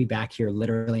 I'm going to be back here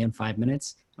literally in 5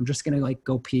 minutes. I'm just going to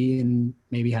go pee and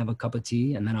maybe have a cup of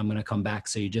tea, and then I'm going to come back.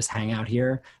 So you just hang out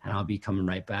here and I'll be coming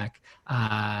right back.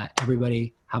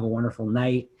 Everybody have a wonderful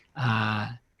night.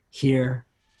 Here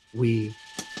we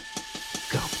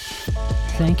go.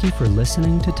 Thank you for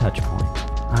listening to Touchpoint.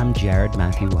 I'm Jared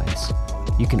Matthew Weiss.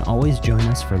 You can always join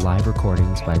us for live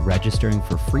recordings by registering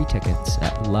for free tickets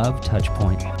at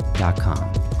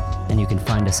lovetouchpoint.com. And you can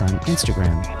find us on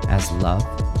Instagram as Love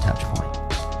Touchpoint.